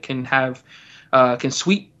Taylor can have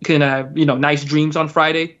nice dreams on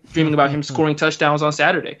Friday, dreaming about him scoring touchdowns on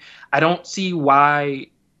Saturday. I don't see why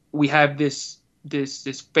we have this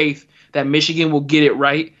faith that Michigan will get it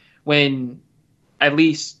right when, at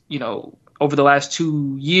least, over the last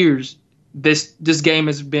 2 years, this game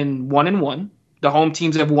has been 1-1. The home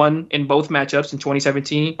teams have won in both matchups in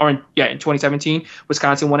 2017, in 2017,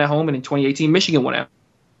 Wisconsin won at home, and in 2018, Michigan won at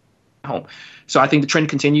home. So I think the trend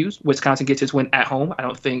continues. Wisconsin gets its win at home. I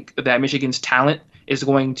don't think that Michigan's talent is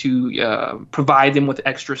going to provide them with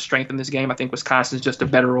extra strength in this game. I think Wisconsin is just a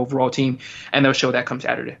better overall team, and they'll show that come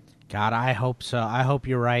Saturday. God, I hope so. I hope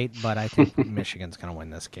you're right, but I think Michigan's going to win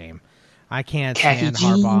this game. I can't stand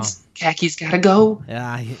Harbaugh. Khakis gotta go.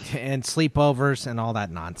 Yeah, and sleepovers and all that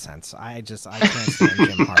nonsense. I can't stand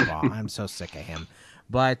Jim Harbaugh. I'm so sick of him.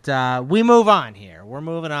 But we move on here. We're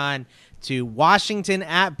moving on to Washington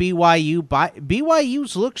at BYU.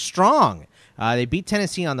 BYU's look strong. They beat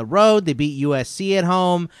Tennessee on the road. They beat USC at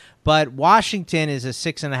home. But Washington is a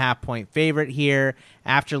 6.5-point favorite here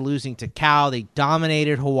after losing to Cal. They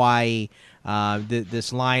dominated Hawaii.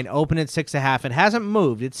 This line opened at 6.5. It hasn't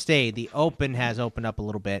moved. It stayed. The open has opened up a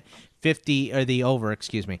little bit.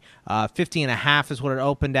 50.5 is what it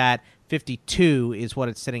opened at. 52 is what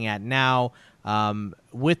it's sitting at now.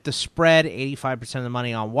 With the spread, 85% of the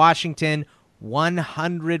money on Washington.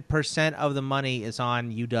 100% of the money is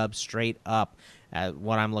on UW straight up.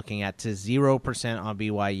 What I'm looking at, to 0% on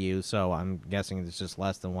BYU, so I'm guessing it's just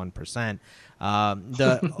less than 1%.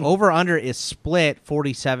 The over-under is split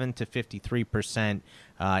 47 to 53%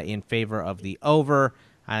 in favor of the over.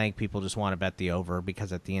 I think people just want to bet the over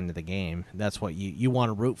because at the end of the game, that's what you want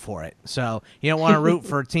to root for it. So you don't want to root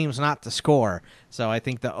for teams not to score. So I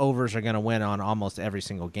think the overs are going to win on almost every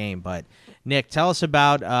single game. But, Nick, tell us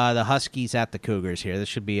about the Huskies at the Cougars here. This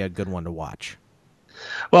should be a good one to watch.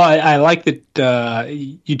 Well, I like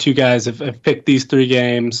that you two guys have picked these three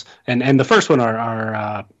games, and the first one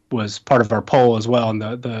was part of our poll as well, and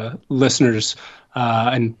the listeners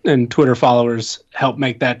and Twitter followers helped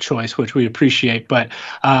make that choice, which we appreciate. But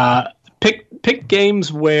pick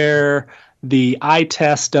games where the eye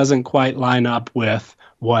test doesn't quite line up with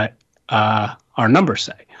what our numbers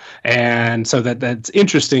say, and so that's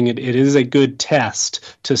interesting. It is a good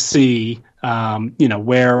test to see.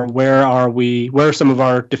 Where are some of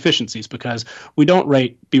our deficiencies, because we don't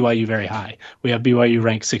rate BYU very high. We have BYU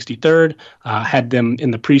ranked 63rd, had them in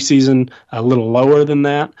the preseason a little lower than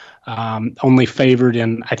that, only favored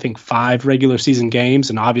in, I think, 5 regular season games,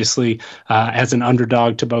 and obviously as an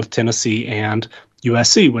underdog to both Tennessee and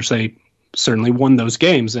USC, which they certainly won those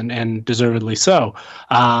games and deservedly so.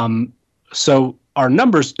 So our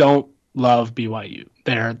numbers don't love BYU.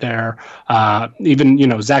 They're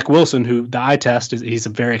even Zach Wilson, who the eye test he's a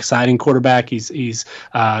very exciting quarterback. He's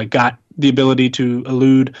got the ability to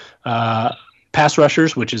elude pass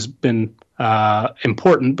rushers, which has been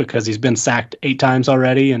important because he's been sacked 8 times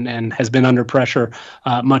already and has been under pressure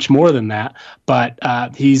much more than that. But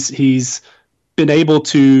he's been able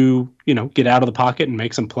to get out of the pocket and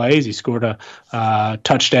make some plays. He scored a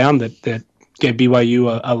touchdown that gave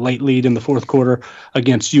BYU a late lead in the fourth quarter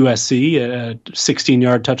against USC, a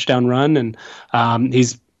 16-yard touchdown run, and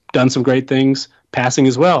he's done some great things passing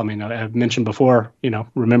as well. I mean, I've mentioned before,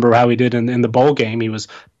 remember how he did in the bowl game. He was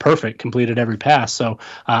perfect, completed every pass. So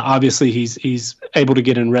obviously he's able to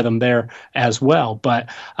get in rhythm there as well.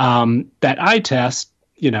 But that eye test,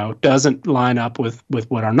 doesn't line up with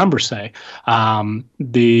what our numbers say.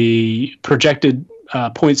 The projected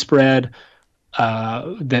point spread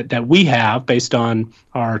that we have based on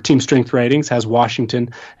our team strength ratings has Washington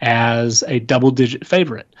as a double-digit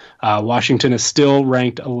favorite. Washington is still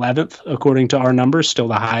ranked 11th according to our numbers, still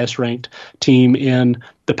the highest ranked team in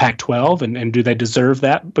the Pac-12. And do they deserve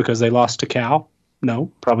that because they lost to Cal?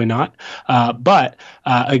 No, probably not. But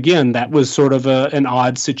again, that was sort of an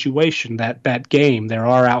odd situation, that game. There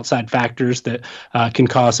are outside factors that can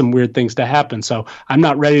cause some weird things to happen. So I'm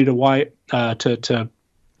not ready to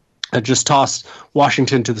just toss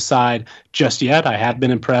Washington to the side just yet. I have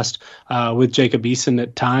been impressed with Jacob Eason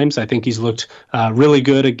at times. I think he's looked really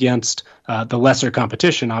good against the lesser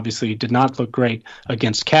competition. Obviously, he did not look great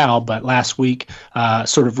against Cal, but last week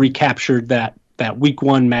sort of recaptured that that week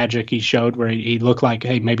one magic he showed where he looked like,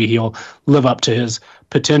 hey, maybe he'll live up to his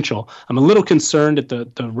potential. I'm a little concerned at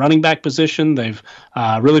the running back position. They've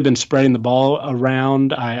really been spreading the ball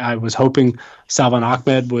around. I was hoping Salvon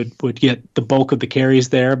Ahmed would get the bulk of the carries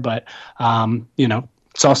there, but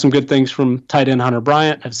saw some good things from tight end Hunter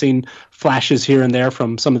Bryant. I've seen flashes here and there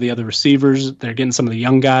from some of the other receivers. They're getting some of the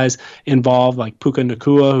young guys involved, like Puka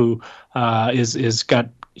Nacua, who is got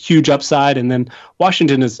huge upside. And then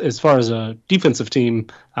Washington, as far as a defensive team,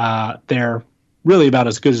 they're really about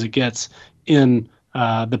as good as it gets in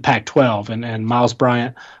the Pac-12. And Miles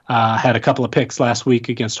Bryant had a couple of picks last week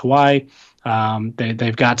against Hawaii.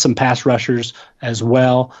 They've got some pass rushers as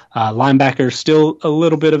well. Linebacker still a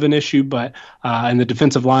little bit of an issue, but and the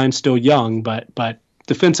defensive line still young, but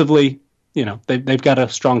defensively, they've got a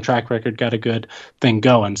strong track record, got a good thing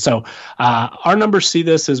going. So our numbers see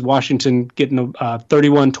this as Washington getting a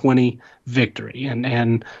 31-20 victory,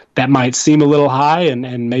 and that might seem a little high,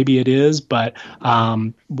 and maybe it is, but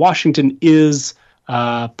Washington is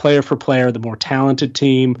player for player the more talented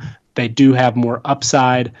team. They do have more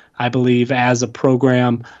upside, I believe, as a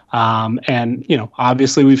program. And,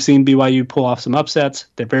 obviously we've seen BYU pull off some upsets.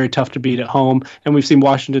 They're very tough to beat at home. And we've seen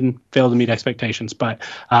Washington fail to meet expectations. But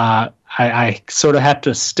I sort of have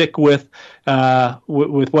to stick with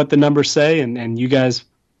what the numbers say. And you guys,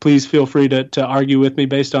 please feel free to argue with me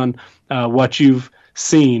based on what you've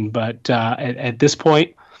seen. But at this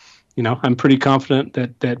point, I'm pretty confident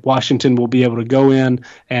that Washington will be able to go in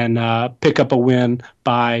and pick up a win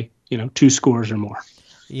by 2 scores or more.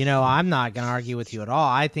 I'm not going to argue with you at all.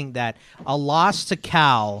 I think that a loss to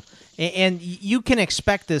Cal, and you can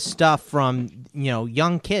expect this stuff from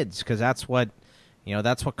young kids, because that's what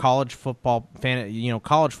college football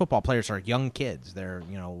college football players are. Young kids. They're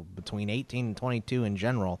between 18 and 22 in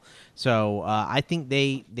general. So I think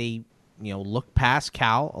they look past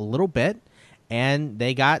Cal a little bit, and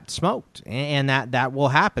they got smoked, and that will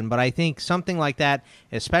happen. But I think something like that,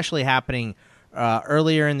 especially happening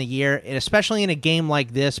earlier in the year, and especially in a game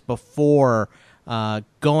like this before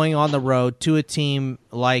going on the road to a team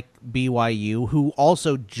like BYU, who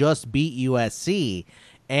also just beat USC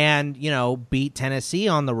and, beat Tennessee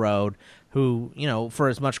on the road, who, for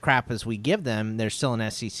as much crap as we give them, they're still an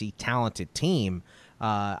SEC talented team.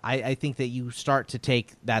 I think that you start to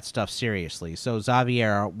take that stuff seriously. So,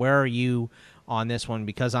 Xavier, where are you on this one?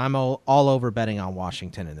 Because I'm all over betting on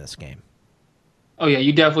Washington in this game. Oh yeah,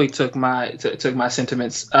 you definitely took my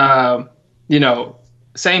sentiments. Same.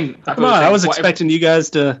 Come on, I was expecting you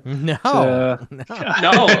guys to. No,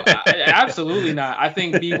 absolutely not. I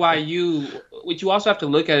think BYU. What you also have to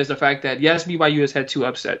look at is the fact that yes, BYU has had 2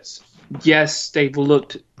 upsets. Yes, they've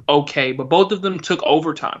looked okay, but both of them took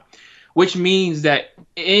overtime, which means that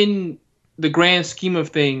in the grand scheme of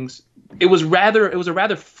things, it was a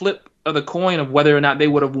rather flip of the coin of whether or not they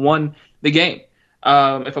would have won the game.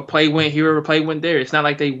 If a play went here or a play went there, it's not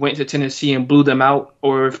like they went to Tennessee and blew them out,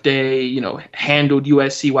 or if they, handled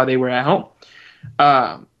USC while they were at home.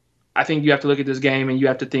 I think you have to look at this game and you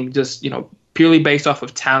have to think just, purely based off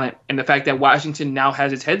of talent and the fact that Washington now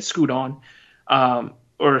has its head screwed on,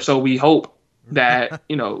 or so we hope that,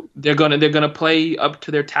 they're gonna play up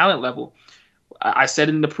to their talent level. I said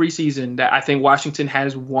in the preseason that I think Washington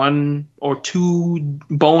has 1 or 2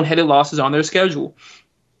 boneheaded losses on their schedule.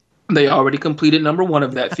 They already completed number 1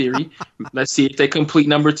 of that theory. Let's see if they complete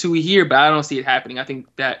number 2 here, but I don't see it happening. I think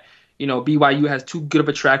that, BYU has too good of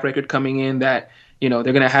a track record coming in that, they're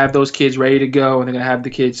going to have those kids ready to go, and they're going to have the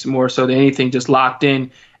kids more so than anything just locked in,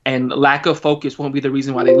 and lack of focus won't be the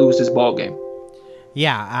reason why they lose this ball game.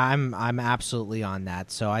 Yeah, I'm absolutely on that.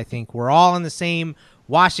 So I think we're all on the same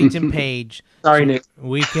Washington page. Sorry, Nick.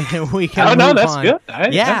 We can. Oh no, that's on. Good.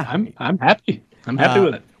 I'm happy. I'm happy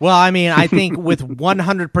with it. Well, I mean, I think with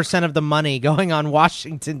 100% of the money going on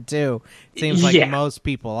Washington too, it seems like most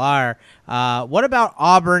people are. What about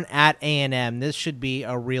Auburn at A&M? This should be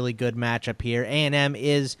a really good matchup here. A&M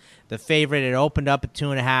is the favorite. It opened up at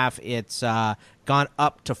 2.5. It's gone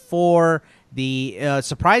up to 4.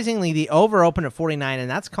 Surprisingly, the over opened at 49, and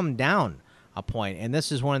that's come down a point. And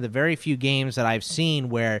this is one of the very few games that I've seen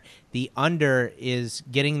where the under is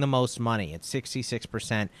getting the most money. It's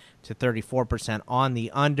 66% to 34% on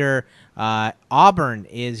the under. Auburn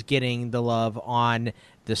is getting the love on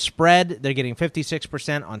the spread. They're getting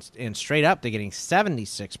 56% and straight up they're getting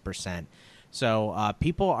 76%. So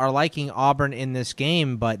people are liking Auburn in this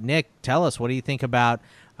game. But Nick, tell us, what do you think about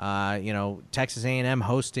Texas A&M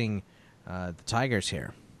hosting the Tigers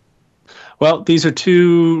here? Well, these are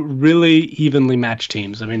 2 really evenly matched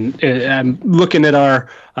teams. I mean, I'm looking at our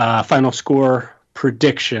final score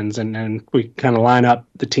predictions, and we kind of line up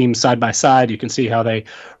the teams side by side. You can see how they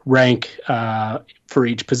rank for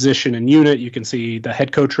each position and unit. You can see the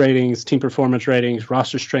head coach ratings, team performance ratings,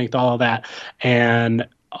 roster strength, all of that. And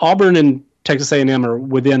Auburn and Texas A&M are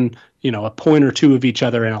within, a point or two of each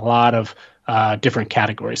other in a lot of different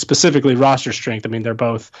categories. Specifically roster strength, I mean, they're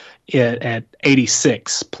both at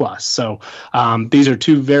 86 plus. So these are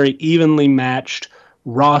two very evenly matched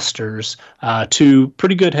rosters, two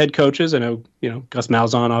pretty good head coaches. I know, Gus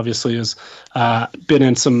Malzahn obviously has been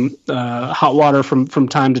in some hot water from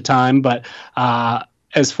time to time, but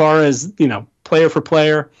as far as, player for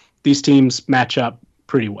player, these teams match up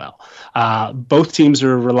pretty well. Both teams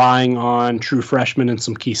are relying on true freshmen in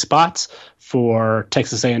some key spots. For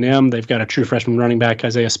Texas A&M, they've got a true freshman running back,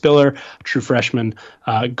 Isaiah Spiller, a true freshman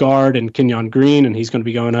guard, and Kenyon Green, and he's going to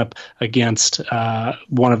be going up against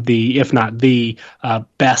one of the, if not the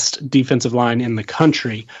best defensive line in the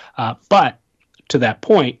country. But to that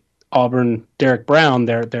point, Auburn, Derek Brown,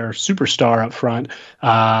 their superstar up front,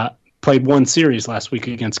 played one series last week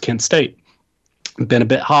against Kent State. Been a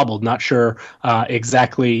bit hobbled, not sure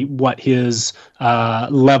exactly what his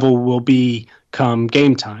level will be come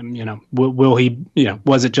game time. Will he,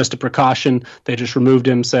 was it just a precaution? They just removed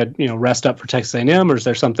him, said, rest up for Texas A&M, or is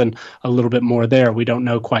there something a little bit more there? We don't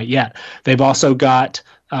know quite yet. They've also got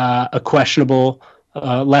a questionable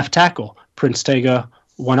left tackle. Prince Tega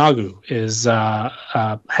Wanagu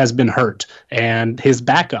has been hurt, and his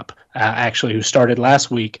backup, actually, who started last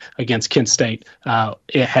week against Kent State,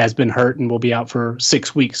 it has been hurt and will be out for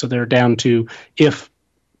 6 weeks. So they're down to, if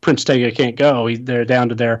Prince Tega can't go, they're down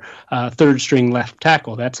to their third string left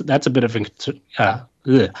tackle. That's a bit of a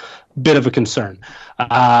concern.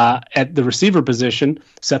 At the receiver position,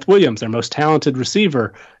 Seth Williams, their most talented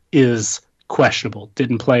receiver, is questionable,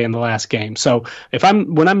 didn't play in the last game. So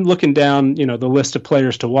when I'm looking down, the list of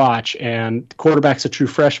players to watch, and quarterback's a true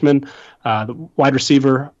freshman, the wide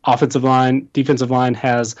receiver, offensive line, defensive line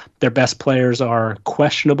has their best players are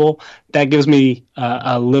questionable. That gives me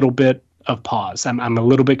a little bit of pause. I'm a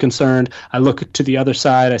little bit concerned. I look to the other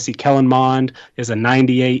side. I see Kellen Mond is a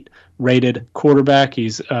 98 rated quarterback.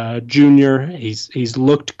 He's a junior. He's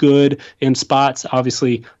looked good in spots.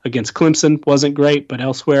 Obviously against Clemson wasn't great, but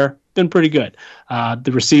elsewhere been pretty good.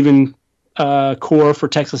 The receiving core for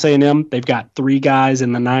Texas A&M, they've got 3 guys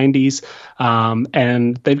in the 90s,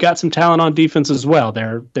 and they've got some talent on defense as well.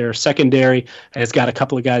 Their secondary has got a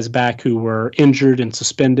couple of guys back who were injured and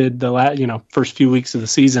suspended the first few weeks of the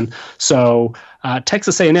season. So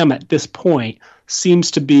Texas A&M at this point seems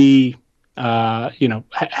to be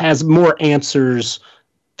has more answers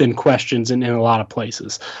than questions in a lot of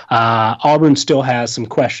places. Auburn still has some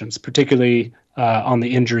questions, particularly on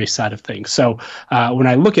the injury side of things. So when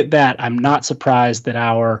I look at that, I'm not surprised that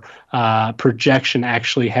our projection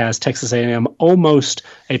actually has Texas A&M almost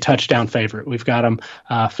a touchdown favorite. We've got them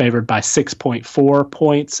favored by 6.4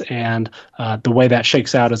 points, and the way that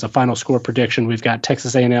shakes out as a final score prediction, we've got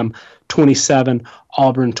Texas A&M 27,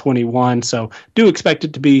 Auburn 21. So do expect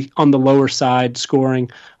it to be on the lower side scoring.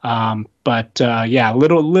 But a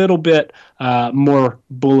little bit more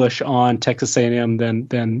bullish on Texas A&M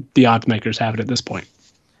than the odds makers have it at this point.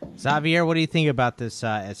 Xavier, what do you think about this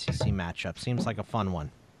SEC matchup? Seems like a fun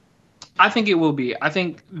one. I think it will be. I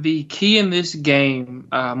think the key in this game,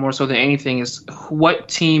 more so than anything, is what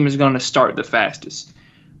team is going to start the fastest.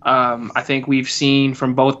 I think we've seen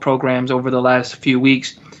from both programs over the last few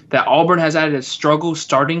weeks that Auburn has had a struggle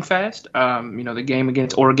starting fast. The game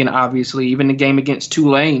against Oregon, obviously, even the game against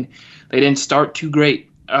Tulane, they didn't start too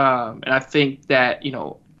great. And I think that, in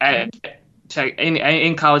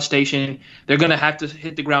College Station, they're going to have to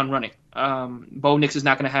hit the ground running. Bo Nix is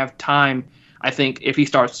not going to have time, I think, if he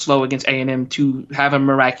starts slow against A&M, to have a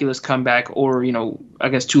miraculous comeback, or,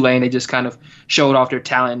 against Tulane, they just kind of showed off their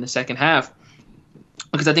talent in the second half.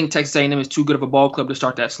 Because I think Texas A&M is too good of a ball club to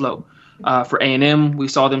start that slow. For A&M, we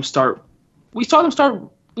saw them start,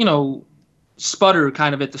 sputter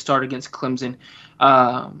kind of at the start against Clemson.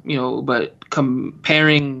 But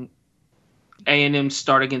comparing A&M's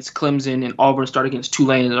start against Clemson and Auburn's start against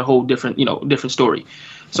Tulane is a whole different story.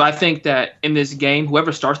 So I think that in this game,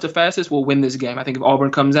 whoever starts the fastest will win this game. I think if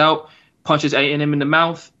Auburn comes out, punches A&M in the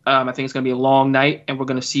mouth, I think it's going to be a long night, and we're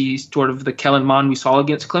going to see sort of the Kellen Mond we saw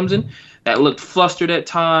against Clemson that looked flustered at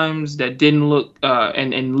times, that didn't look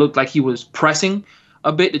and looked like he was pressing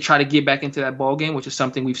a bit to try to get back into that ball game, which is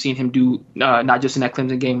something we've seen him do not just in that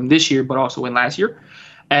Clemson game this year, but also in last year.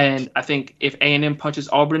 And I think if A&M punches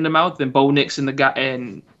Auburn in the mouth, then Bo Nix and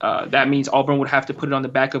that means Auburn would have to put it on the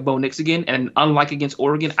back of Bo Nix again. And unlike against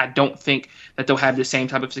Oregon, I don't think that they'll have the same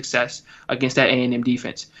type of success against that A&M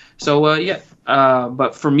defense. So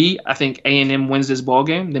but for me, I think A&M wins this ball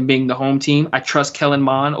game. Them being the home team, I trust Kellen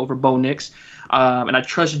Mond over Bo Nix, and I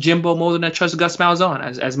trust Jimbo more than I trust Gus Malzahn,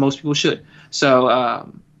 as most people should. So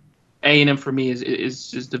A&M for me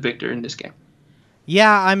is the victor in this game.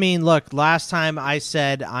 Yeah, I mean, look, last time I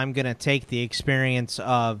said I'm going to take the experience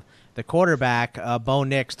of the quarterback. Bo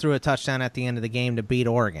Nix threw a touchdown at the end of the game to beat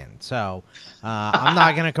Oregon. So I'm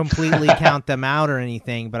not going to completely count them out or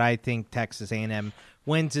anything, but I think Texas A&M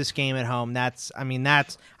wins this game at home. I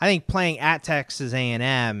think playing at Texas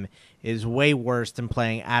A&M is way worse than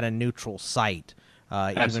playing at a neutral site,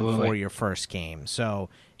 even for your first game. So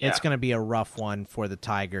it's going to be a rough one for the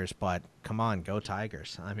Tigers, but come on, go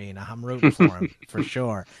Tigers. I mean, I'm rooting for them for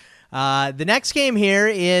sure. The next game here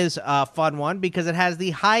is a fun one because it has the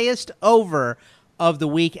highest over of the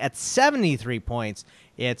week at 73 points.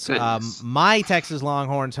 It's my Texas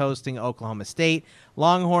Longhorns hosting Oklahoma State.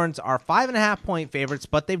 Longhorns are 5.5-point favorites,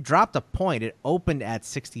 but they've dropped a point. It opened at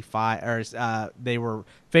 65, or they were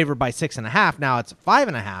favored by 6.5. Now it's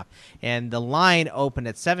 5.5, and the line opened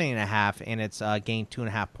at 7.5, and it's gained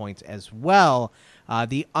 2.5 points as well.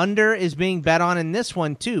 The under is being bet on in this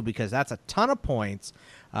one too because that's a ton of points.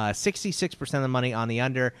 66% of the money on the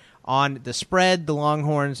under. On the spread, the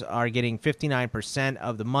Longhorns are getting 59%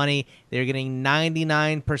 of the money. They're getting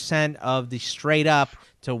 99% of the straight up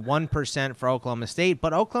to 1% for Oklahoma State.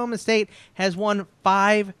 But Oklahoma State has won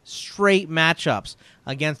 5 straight matchups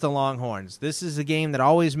against the Longhorns. This is a game that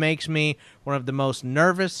always makes me one of the most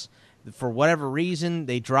nervous. For whatever reason,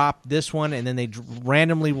 they drop this one, and then they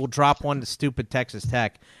randomly will drop one to stupid Texas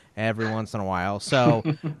Tech every once in a while. So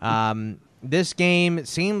this game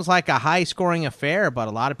seems like a high-scoring affair, but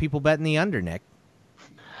a lot of people betting the under, Nick.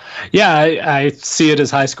 Yeah, I see it as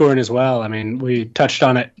high-scoring as well. I mean, we touched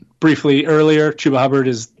on it briefly earlier. Chuba Hubbard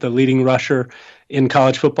is the leading rusher in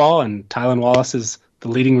college football, and Tylan Wallace is the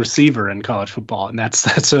leading receiver in college football, and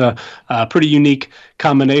that's a pretty unique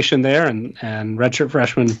combination there. And redshirt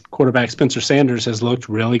freshman quarterback Spencer Sanders has looked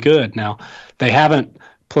really good. Now, they haven't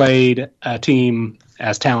played a team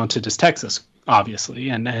as talented as Texas, obviously,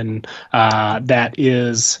 and that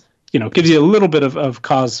is, gives you a little bit of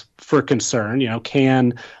cause for concern.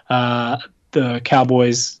 Can the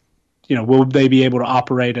Cowboys, will they be able to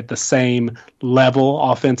operate at the same level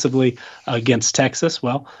offensively against Texas?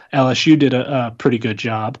 Well, LSU did a pretty good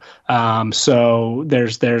job. So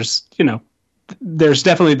there's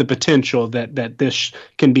definitely the potential that this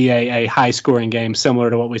can be a high-scoring game, similar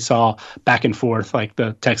to what we saw back and forth, like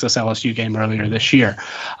the Texas LSU game earlier this year.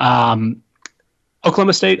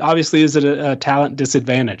 Oklahoma State obviously is at a talent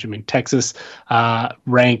disadvantage. I mean, Texas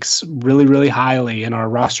ranks really, really highly in our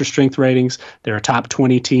roster strength ratings. They're a top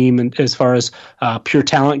 20 team, and as far as pure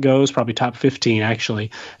talent goes, probably top 15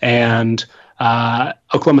 actually. And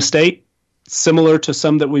Oklahoma State, similar to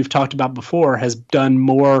some that we've talked about before, has done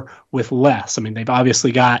more with less. I mean, they've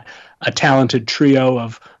obviously got a talented trio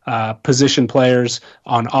of position players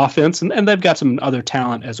on offense, and they've got some other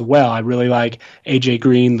talent as well. I really like A.J.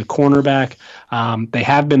 Green, the cornerback. They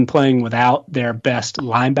have been playing without their best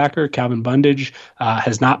linebacker. Calvin Bundage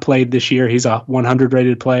has not played this year. He's a 100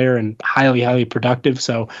 rated player and highly, highly productive,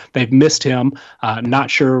 so they've missed him. Not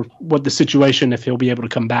sure what the situation, if he'll be able to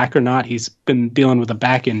come back or not. He's been dealing with a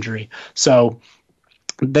back injury. So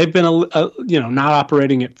they've been not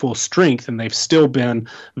operating at full strength, and they've still been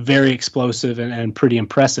very explosive and pretty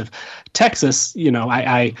impressive. Texas,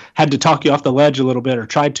 I had to talk you off the ledge a little bit, or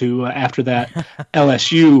tried to, after that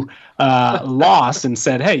LSU loss, and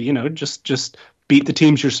said, hey, just beat the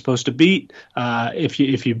teams you're supposed to beat.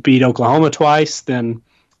 If you beat Oklahoma twice, then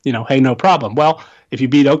hey, no problem. Well, if you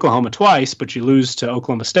beat Oklahoma twice, but you lose to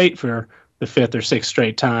Oklahoma State for the 5th or 6th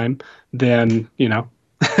straight time, then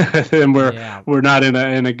then we're not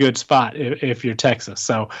in a good spot if you're Texas.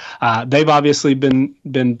 So they've obviously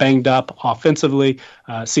been banged up offensively.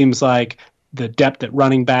 Seems like the depth at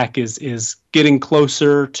running back is getting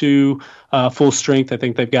closer to full strength. I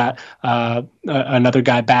think they've got another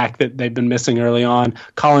guy back that they've been missing early on.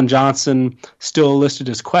 Colin Johnson still listed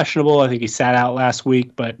as questionable. I think he sat out last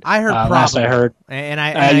week, but I heard last I heard.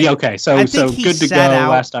 Okay, so good to go.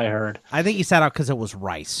 Last I heard, I think he sat out because it was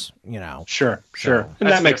Rice. Sure, and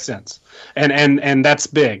that makes sense. And that's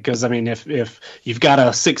big because I mean, if you've got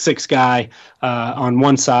a 6'6" guy on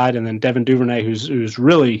one side, and then Devin Duvernay, who's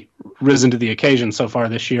really risen to the occasion so far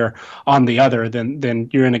this year on the other, then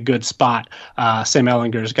you're in a good spot. Sam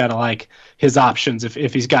Ehlinger's got to like his options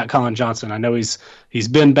if he's got Colin Johnson. I know he's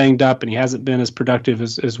been banged up and he hasn't been as productive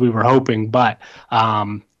as we were hoping, but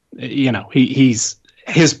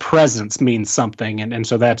his presence means something, and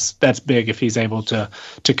so that's big if he's able to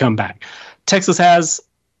come back. Texas has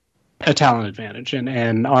a talent advantage,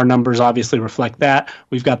 and our numbers obviously reflect that.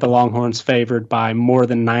 We've got the Longhorns favored by more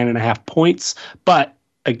than 9.5 points, but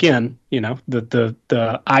again,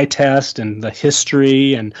 the eye test and the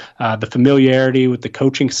history and the familiarity with the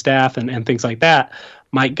coaching staff and things like that.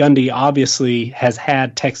 Mike Gundy obviously has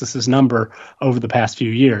had Texas's number over the past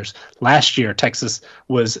few years. Last year, Texas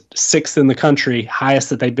was 6th in the country, highest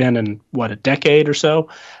that they've been in, a decade or so,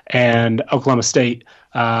 and Oklahoma State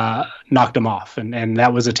knocked them off. And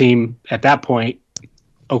that was a team, at that point,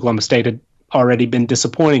 Oklahoma State had already been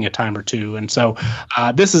disappointing a time or two. And so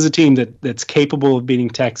this is a team that's capable of beating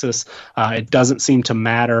Texas. It doesn't seem to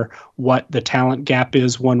matter what the talent gap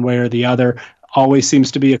is one way or the other. Always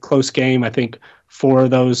seems to be a close game. I think 4 of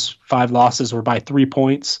those 5 losses were by 3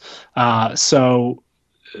 points. So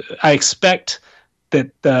I expect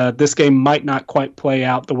that this game might not quite play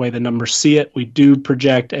out the way the numbers see it. We do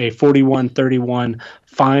project a 41-31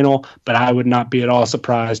 final, but I would not be at all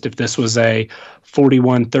surprised if this was a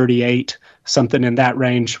 41-38, something in that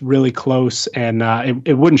range, really close. And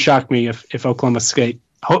it wouldn't shock me if Oklahoma State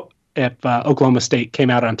came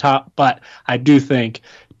out on top, but I do think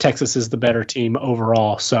Texas is the better team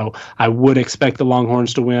overall. So I would expect the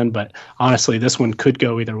Longhorns to win, but honestly, this one could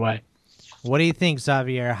go either way. What do you think,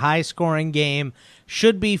 Xavier? High-scoring game,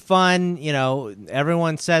 should be fun.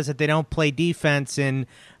 Everyone says that they don't play defense in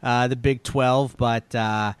the Big 12, but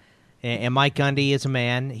and Mike Gundy is a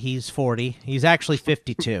man. He's 40. He's actually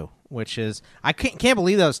 52, which is I can't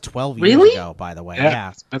believe that was 12 years ago. By the way,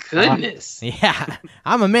 yeah. Goodness. Yeah,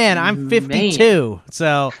 I'm a man. I'm 52. Man.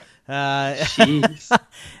 So.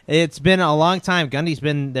 It's been a long time. Gundy's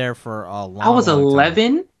been there for a long time. I was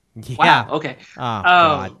 11. Yeah. Wow. Okay. Oh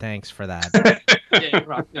God, thanks for that.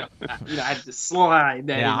 I had to slide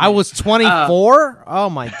that. Yeah, I was 24. Oh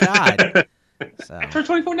my God. So. I turn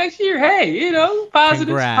 24 next year. Hey,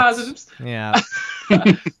 positives. Yeah.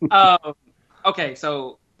 Okay,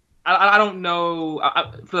 so I don't know.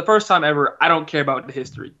 For the first time ever, I don't care about the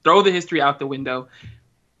history. Throw the history out the window.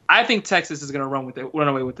 I think Texas is going to run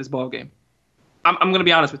away with this ball game. I'm going to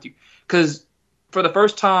be honest with you, because for the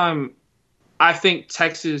first time, I think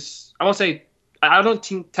Texas. I don't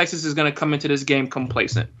think Texas is going to come into this game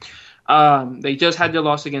complacent. They just had their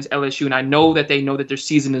loss against LSU, and I know that they know that their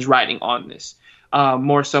season is riding on this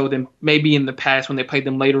more so than maybe in the past when they played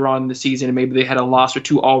them later on in the season, and maybe they had a loss or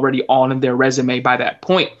two already on their resume by that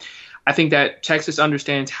point. I think that Texas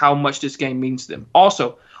understands how much this game means to them.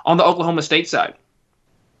 Also, on the Oklahoma State side,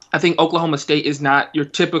 I think Oklahoma State is not your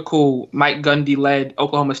typical Mike Gundy-led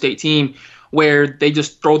Oklahoma State team where they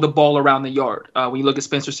just throw the ball around the yard. When you look at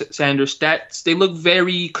Spencer Sanders' stats, they look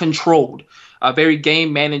very controlled, very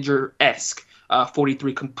game manager-esque.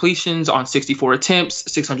 43 completions on 64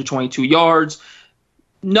 attempts, 622 yards.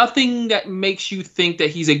 Nothing that makes you think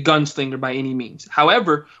that he's a gunslinger by any means.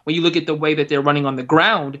 However, when you look at the way that they're running on the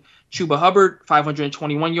ground, Chuba Hubbard,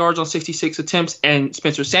 521 yards on 66 attempts, and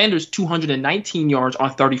Spencer Sanders, 219 yards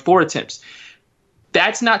on 34 attempts.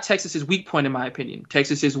 That's not Texas's weak point, in my opinion.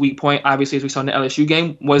 Texas's weak point, obviously, as we saw in the LSU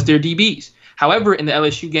game, was their DBs. However, in the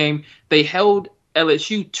LSU game, they held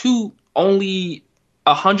LSU to only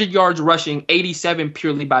 100 yards rushing, 87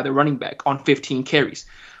 purely by the running back on 15 carries.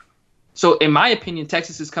 So, in my opinion,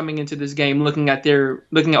 Texas is coming into this game looking at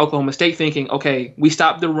Oklahoma State thinking, okay, we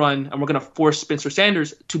stopped the run and we're going to force Spencer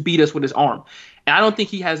Sanders to beat us with his arm. And I don't think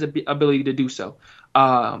he has the ability to do so.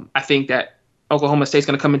 I think that Oklahoma State's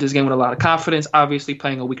going to come into this game with a lot of confidence, obviously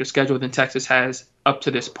playing a weaker schedule than Texas has up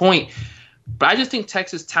to this point. But I just think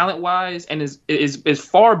Texas, talent-wise, and is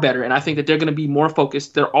far better, and I think that they're going to be more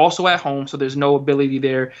focused. They're also at home, so there's no ability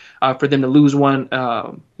there for them to lose one,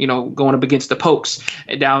 going up against the Pokes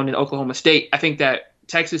down in Oklahoma State. I think that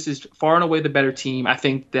Texas is far and away the better team. I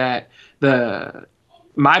think that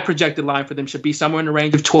my projected line for them should be somewhere in the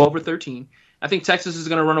range of 12 or 13. I think Texas is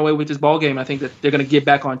going to run away with this ball game. I think that they're going to get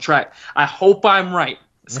back on track. I hope I'm right.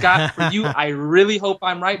 Scott, for you, I really hope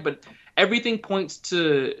I'm right, but everything points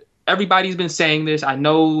to – everybody's been saying this. I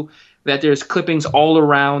know that there's clippings all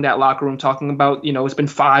around that locker room talking about, it's been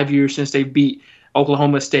 5 years since they beat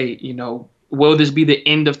Oklahoma State. Will this be the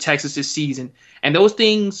end of Texas's season? And those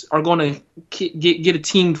things are going to get a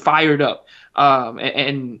team fired up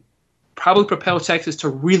and probably propel Texas to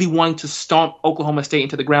really wanting to stomp Oklahoma State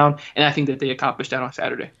into the ground. And I think that they accomplished that on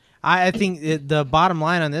Saturday. I think the bottom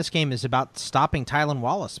line on this game is about stopping Tylan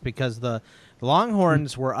Wallace, because the The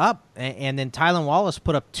Longhorns were up, and then Tylan Wallace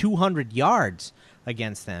put up 200 yards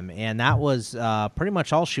against them, and that was pretty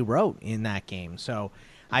much all she wrote in that game. So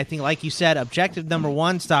I think, like you said, objective number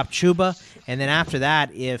one, stop Chuba, and then after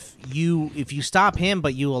that, if you stop him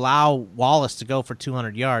but you allow Wallace to go for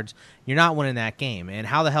 200 yards, you're not winning that game. And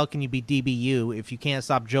how the hell can you be DBU if you can't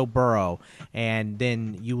stop Joe Burrow and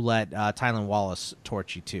then you let Tylan Wallace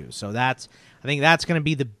torch you too? So I think that's going to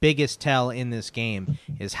be the biggest tell in this game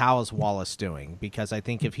is how is Wallace doing, because I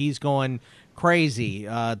think if he's going crazy,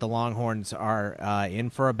 the Longhorns are in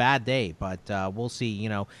for a bad day. But we'll see.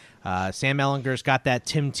 Sam Ehlinger's got that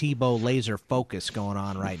Tim Tebow laser focus going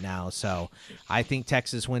on right now. So I think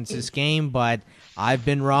Texas wins this game, but I've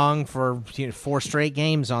been wrong for 4 straight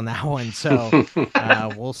games on that one. So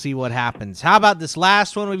we'll see what happens. How about this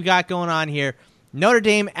last one we've got going on here? Notre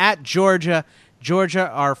Dame at Georgia. Georgia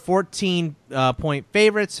are 14-point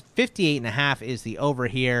favorites. 58.5 is the over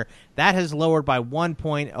here. That has lowered by 1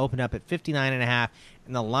 point, opened up at 59.5,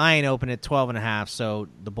 and the line opened at 12.5. So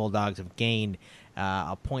the Bulldogs have gained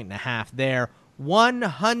a 1.5 there.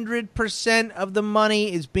 100% of the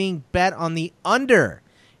money is being bet on the under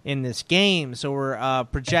in this game. So we're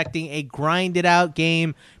projecting a grinded-out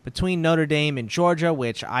game between Notre Dame and Georgia,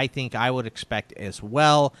 which I think I would expect as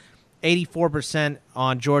well. 84%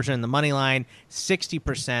 on Georgia in the money line,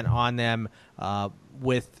 60% on them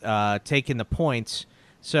with taking the points.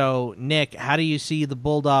 So, Nick, how do you see the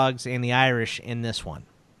Bulldogs and the Irish in this one?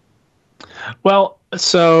 Well,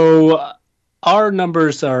 so our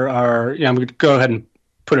numbers are I'm going to go ahead and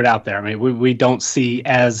put it out there. I mean, we don't see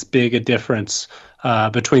as big a difference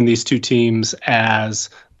between these two teams as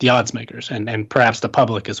the odds makers and perhaps the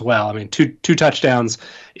public as well. I mean, two touchdowns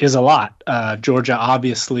is a lot. Georgia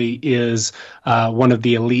obviously is one of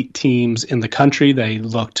the elite teams in the country. They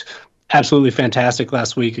looked absolutely fantastic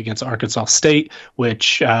last week against Arkansas State,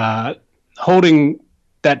 which holding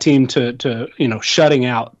that team to shutting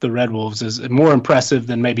out the Red Wolves is more impressive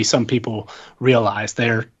than maybe some people realize.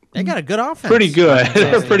 They got a good offense. Pretty good.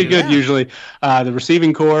 They're pretty good usually. The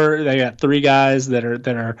receiving core, they got 3 guys that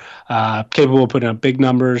are capable of putting up big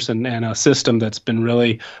numbers and a system that's been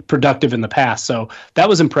really productive in the past. So that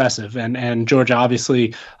was impressive. And Georgia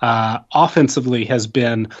obviously offensively has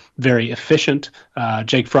been very efficient.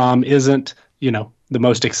 Jake Fromm isn't, the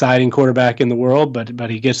most exciting quarterback in the world, but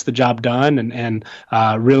he gets the job done and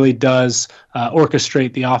really does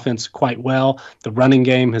orchestrate the offense quite well. The running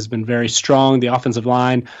game has been very strong. The offensive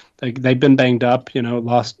line, they've been banged up.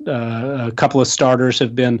 Lost a couple of starters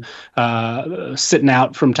have been sitting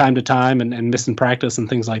out from time to time and missing practice and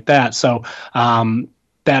things like that. So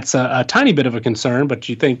that's a tiny bit of a concern, but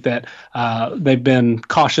you think that they've been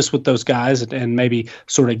cautious with those guys and maybe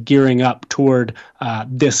sort of gearing up toward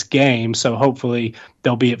this game. So hopefully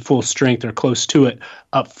they'll be at full strength or close to it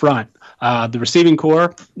up front. The receiving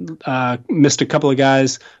core missed a couple of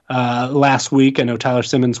guys last week. I know Tyler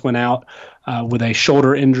Simmons went out with a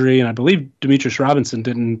shoulder injury, and I believe Demetrius Robinson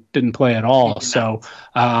didn't play at all. So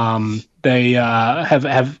they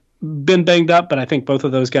have been banged up, but I think both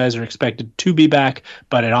of those guys are expected to be back.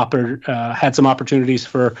 But it had some opportunities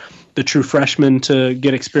for the true freshmen to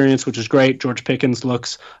get experience, which is great. George Pickens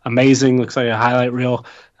looks amazing, looks like a highlight reel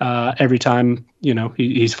every time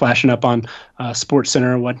he's flashing up on Sports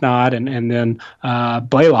Center and whatnot. And then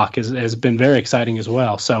Blaylock has been very exciting as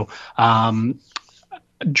well. So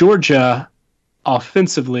Georgia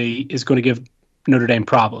offensively is going to give Notre Dame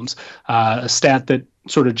problems. A stat that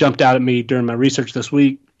sort of jumped out at me during my research this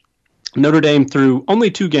week: Notre Dame through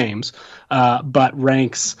only 2 games, but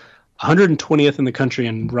ranks 120th in the country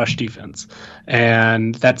in rush defense.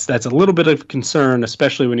 And that's a little bit of concern,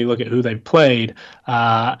 especially when you look at who they played.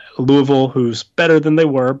 Louisville, who's better than they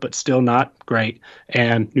were, but still not great,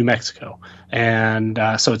 and New Mexico. And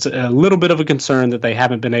so it's a little bit of a concern that they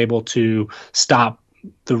haven't been able to stop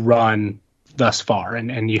the run thus far,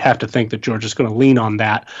 and you have to think that Georgia's going to lean on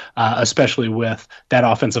that, especially with that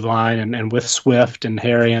offensive line and with Swift and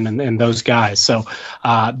Harrion and those guys. So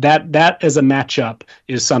that as a matchup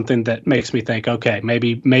is something that makes me think, okay,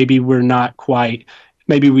 maybe we're not quite,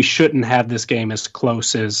 maybe we shouldn't have this game as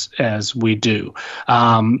close as we do.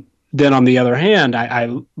 Then on the other hand, I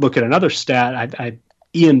look at another stat.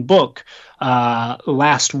 Ian Book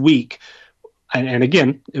last week, and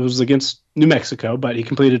again, it was against New Mexico, but he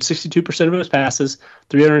completed 62% of his passes,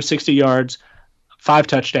 360 yards, 5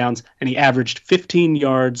 touchdowns, and he averaged 15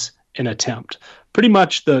 yards an attempt. Pretty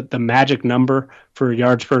much the magic number for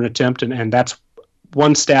yards per an attempt, and that's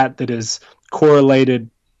one stat that is correlated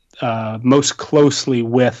most closely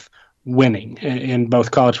with winning in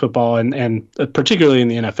both college football and particularly in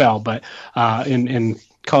the NFL, but in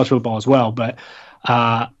college football as well. But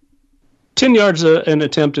 10 yards an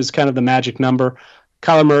attempt is kind of the magic number.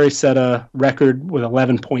 Kyler Murray set a record with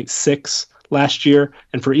 11.6 last year,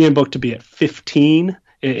 and for Ian Book to be at 15,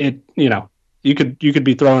 you could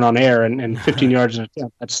be throwing on air and 15 yards an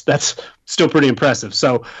attempt. That's still pretty impressive.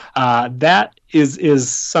 So that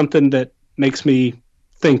is something that makes me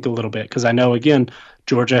think a little bit, because I know, again,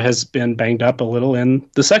 Georgia has been banged up a little in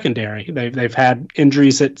the secondary. They've had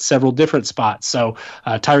injuries at several different spots. So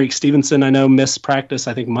Tyreek Stevenson, I know, missed practice,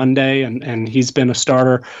 I think, Monday, and he's been a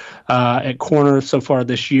starter at corner so far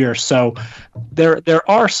this year. So there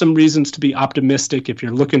are some reasons to be optimistic if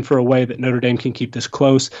you're looking for a way that Notre Dame can keep this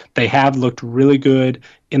close. They have looked really good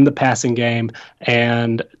in the passing game,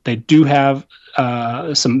 and they do have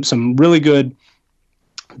some really good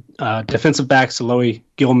defensive backs. Alohi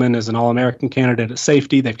Gilman is an All-American candidate at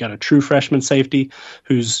safety. They've got a true freshman safety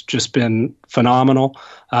who's just been phenomenal.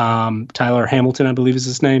 Tyler Hamilton, I believe is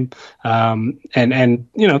his name. And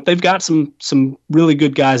they've got some really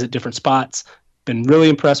good guys at different spots. Been really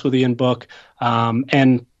impressed with Ian Book.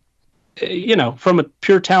 And from a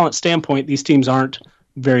pure talent standpoint, these teams aren't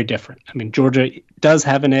very different. I mean, Georgia does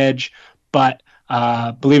have an edge, but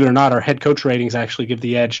believe it or not, our head coach ratings actually give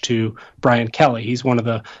the edge to Brian Kelly. He's one of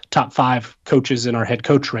the top 5 coaches in our head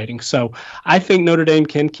coach rating. So I think Notre Dame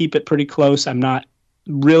can keep it pretty close. I'm not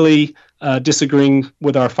really disagreeing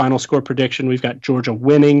with our final score prediction. We've got Georgia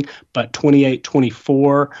winning, but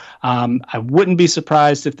 28-24. I wouldn't be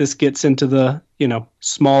surprised if this gets into the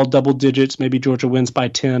small double digits. Maybe Georgia wins by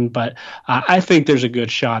 10, but I think there's a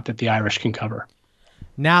good shot that the Irish can cover.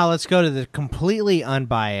 Now let's go to the completely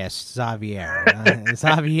unbiased Xavier.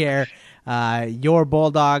 Xavier, your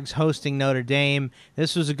Bulldogs hosting Notre Dame.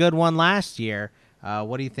 This was a good one last year.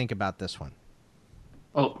 What do you think about this one?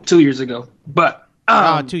 Oh, 2 years ago. But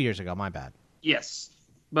 2 years ago, my bad. Yes.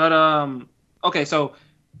 But okay, so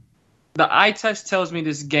the eye test tells me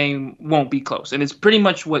this game won't be close, and it's pretty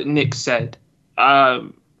much what Nick said.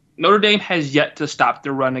 Notre Dame has yet to stop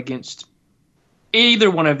the run against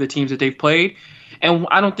either one of the teams that they've played. And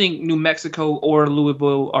I don't think New Mexico or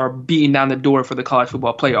Louisville are beating down the door for the college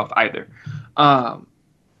football playoff either.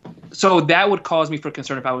 So that would cause me for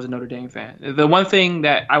concern if I was a Notre Dame fan. The one thing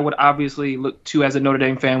that I would obviously look to as a Notre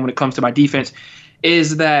Dame fan when it comes to my defense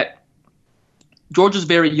is that Georgia's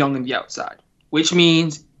very young on the outside, which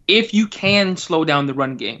means if you can slow down the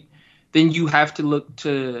run game, then you have to look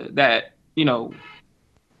to that,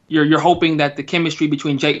 you're hoping that the chemistry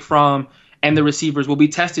between Jake Fromm and the receivers will be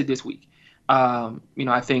tested this week.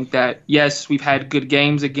 I think that, yes, we've had good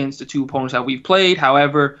games against the 2 opponents that we've played.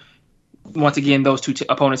 However, once again, those 2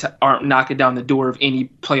 opponents aren't knocking down the door of any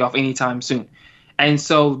playoff anytime soon. And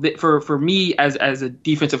so for me as a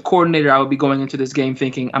defensive coordinator, I would be going into this game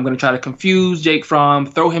thinking I'm going to try to confuse Jake Fromm,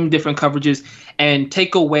 throw him different coverages, and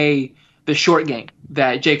take away the short game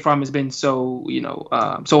that Jake Fromm has been so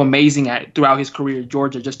amazing at throughout his career at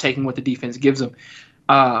Georgia, just taking what the defense gives him.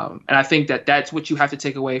 And I think that that's what you have to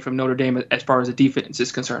take away from Notre Dame as far as the defense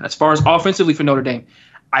is concerned. As far as offensively for Notre Dame,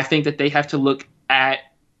 I think that they have to look at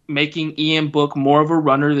making Ian Book more of a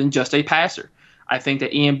runner than just a passer. I think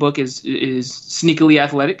that Ian Book is sneakily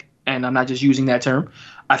athletic, and I'm not just using that term.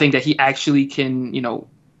 I think that he actually can,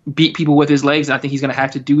 beat people with his legs, and I think he's going to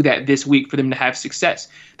have to do that this week for them to have success.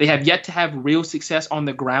 They have yet to have real success on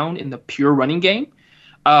the ground in the pure running game.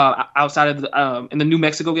 Outside of in the New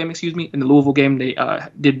Mexico game, in the Louisville game, they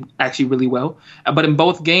did actually really well. But in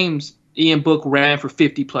both games, Ian Book ran for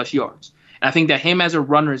 50-plus yards. And I think that him as a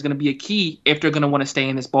runner is going to be a key if they're going to want to stay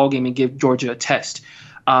in this ballgame and give Georgia a test.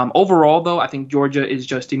 Overall, though, I think Georgia is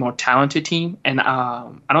just a more talented team, and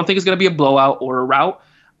I don't think it's going to be a blowout or a rout.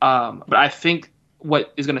 But I think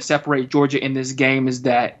what is going to separate Georgia in this game is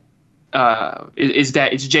that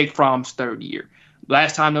it's Jake Fromm's third year.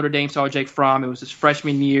 Last time Notre Dame saw Jake Fromm, it was his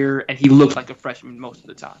freshman year, and he looked like a freshman most of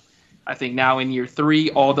the time. I think now in year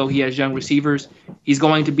 3, although he has young receivers, he's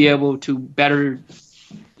going to be able to better,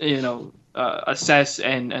 assess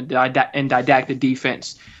and didact the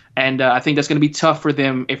defense. And I think that's going to be tough for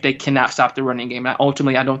them if they cannot stop the running game. And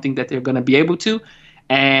ultimately, I don't think that they're going to be able to.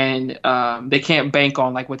 And they can't bank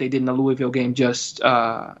on like what they did in the Louisville game, just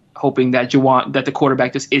hoping that that the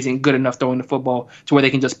quarterback just isn't good enough throwing the football to where they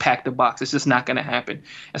can just pack the box. It's just not going to happen.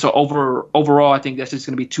 And so overall, I think that's just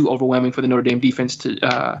going to be too overwhelming for the Notre Dame defense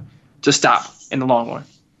to stop in the long run.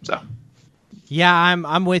 So, yeah,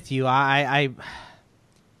 I'm with you. I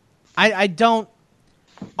don't.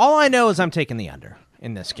 All I know is I'm taking the under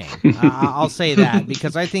in this game. I'll say that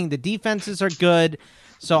because I think the defenses are good.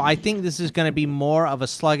 So I think this is going to be more of a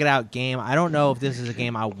slug-it-out game. I don't know if this is a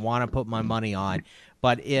game I want to put my money on,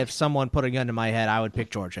 But if someone put a gun to my head, I would pick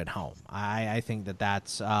Georgia at home. I think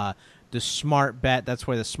that's the smart bet. That's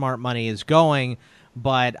where the smart money is going.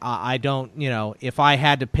 But I don't, if I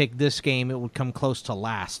had to pick this game, it would come close to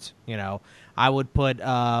last. I would put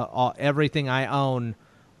everything I own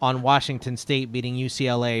on Washington State beating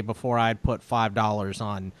UCLA before I'd put $5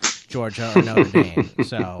 on Georgia or Notre Dame.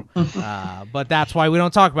 So, but that's why we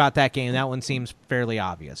don't talk about that game. That one seems fairly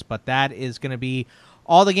obvious. But that is going to be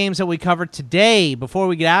all the games that we covered today. Before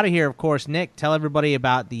we get out of here, of course, Nick, tell everybody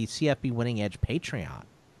about the CFB Winning Edge Patreon.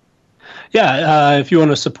 Yeah, if you want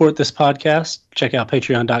to support this podcast, check out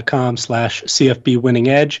patreon.com/CFB Winning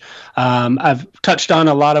Edge. I've touched on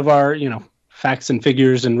a lot of our, facts and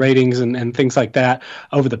figures and ratings and things like that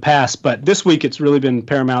over the past. But this week, it's really been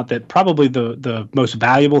paramount that probably the most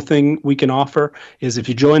valuable thing we can offer is if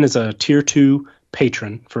you join as a Tier 2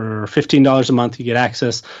 patron for $15 a month, you get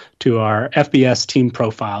access to our FBS team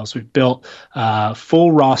profiles. We've built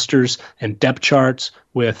full rosters and depth charts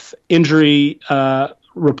with injury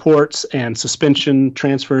reports and suspension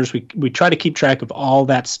transfers. We try to keep track of all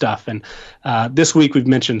that stuff. And this week we've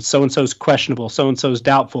mentioned so-and-so's questionable, so-and-so's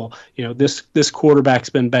doubtful, this quarterback's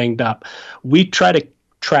been banged up. We try to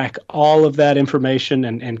track all of that information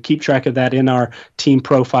and keep track of that in our team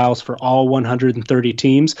profiles for all 130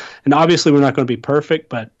 teams. And obviously we're not going to be perfect,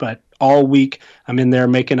 but all week I'm in there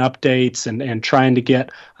making updates and trying to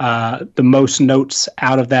get the most notes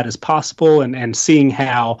out of that as possible and seeing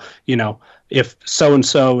how, if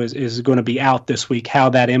so-and-so is going to be out this week, how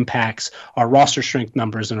that impacts our roster strength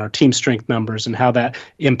numbers and our team strength numbers and how that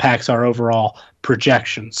impacts our overall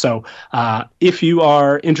projection. So if you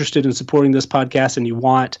are interested in supporting this podcast and you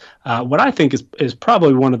want what I think is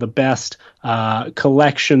probably one of the best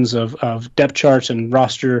collections of depth charts and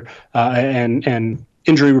roster and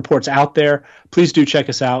injury reports out there, please do check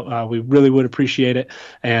us out. We really would appreciate it.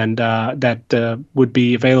 And that would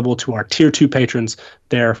be available to our Tier 2 patrons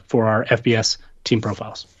there for our FBS team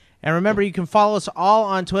profiles. And remember, you can follow us all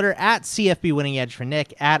on Twitter at CFB Winning Edge for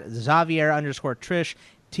Nick, at Xavier_Triche,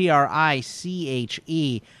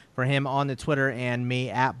 TRICHE for him on the Twitter, and me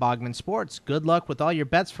at Bogman Sports. Good luck with all your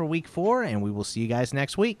bets for Week 4, and we will see you guys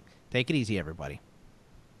next week. Take it easy, everybody.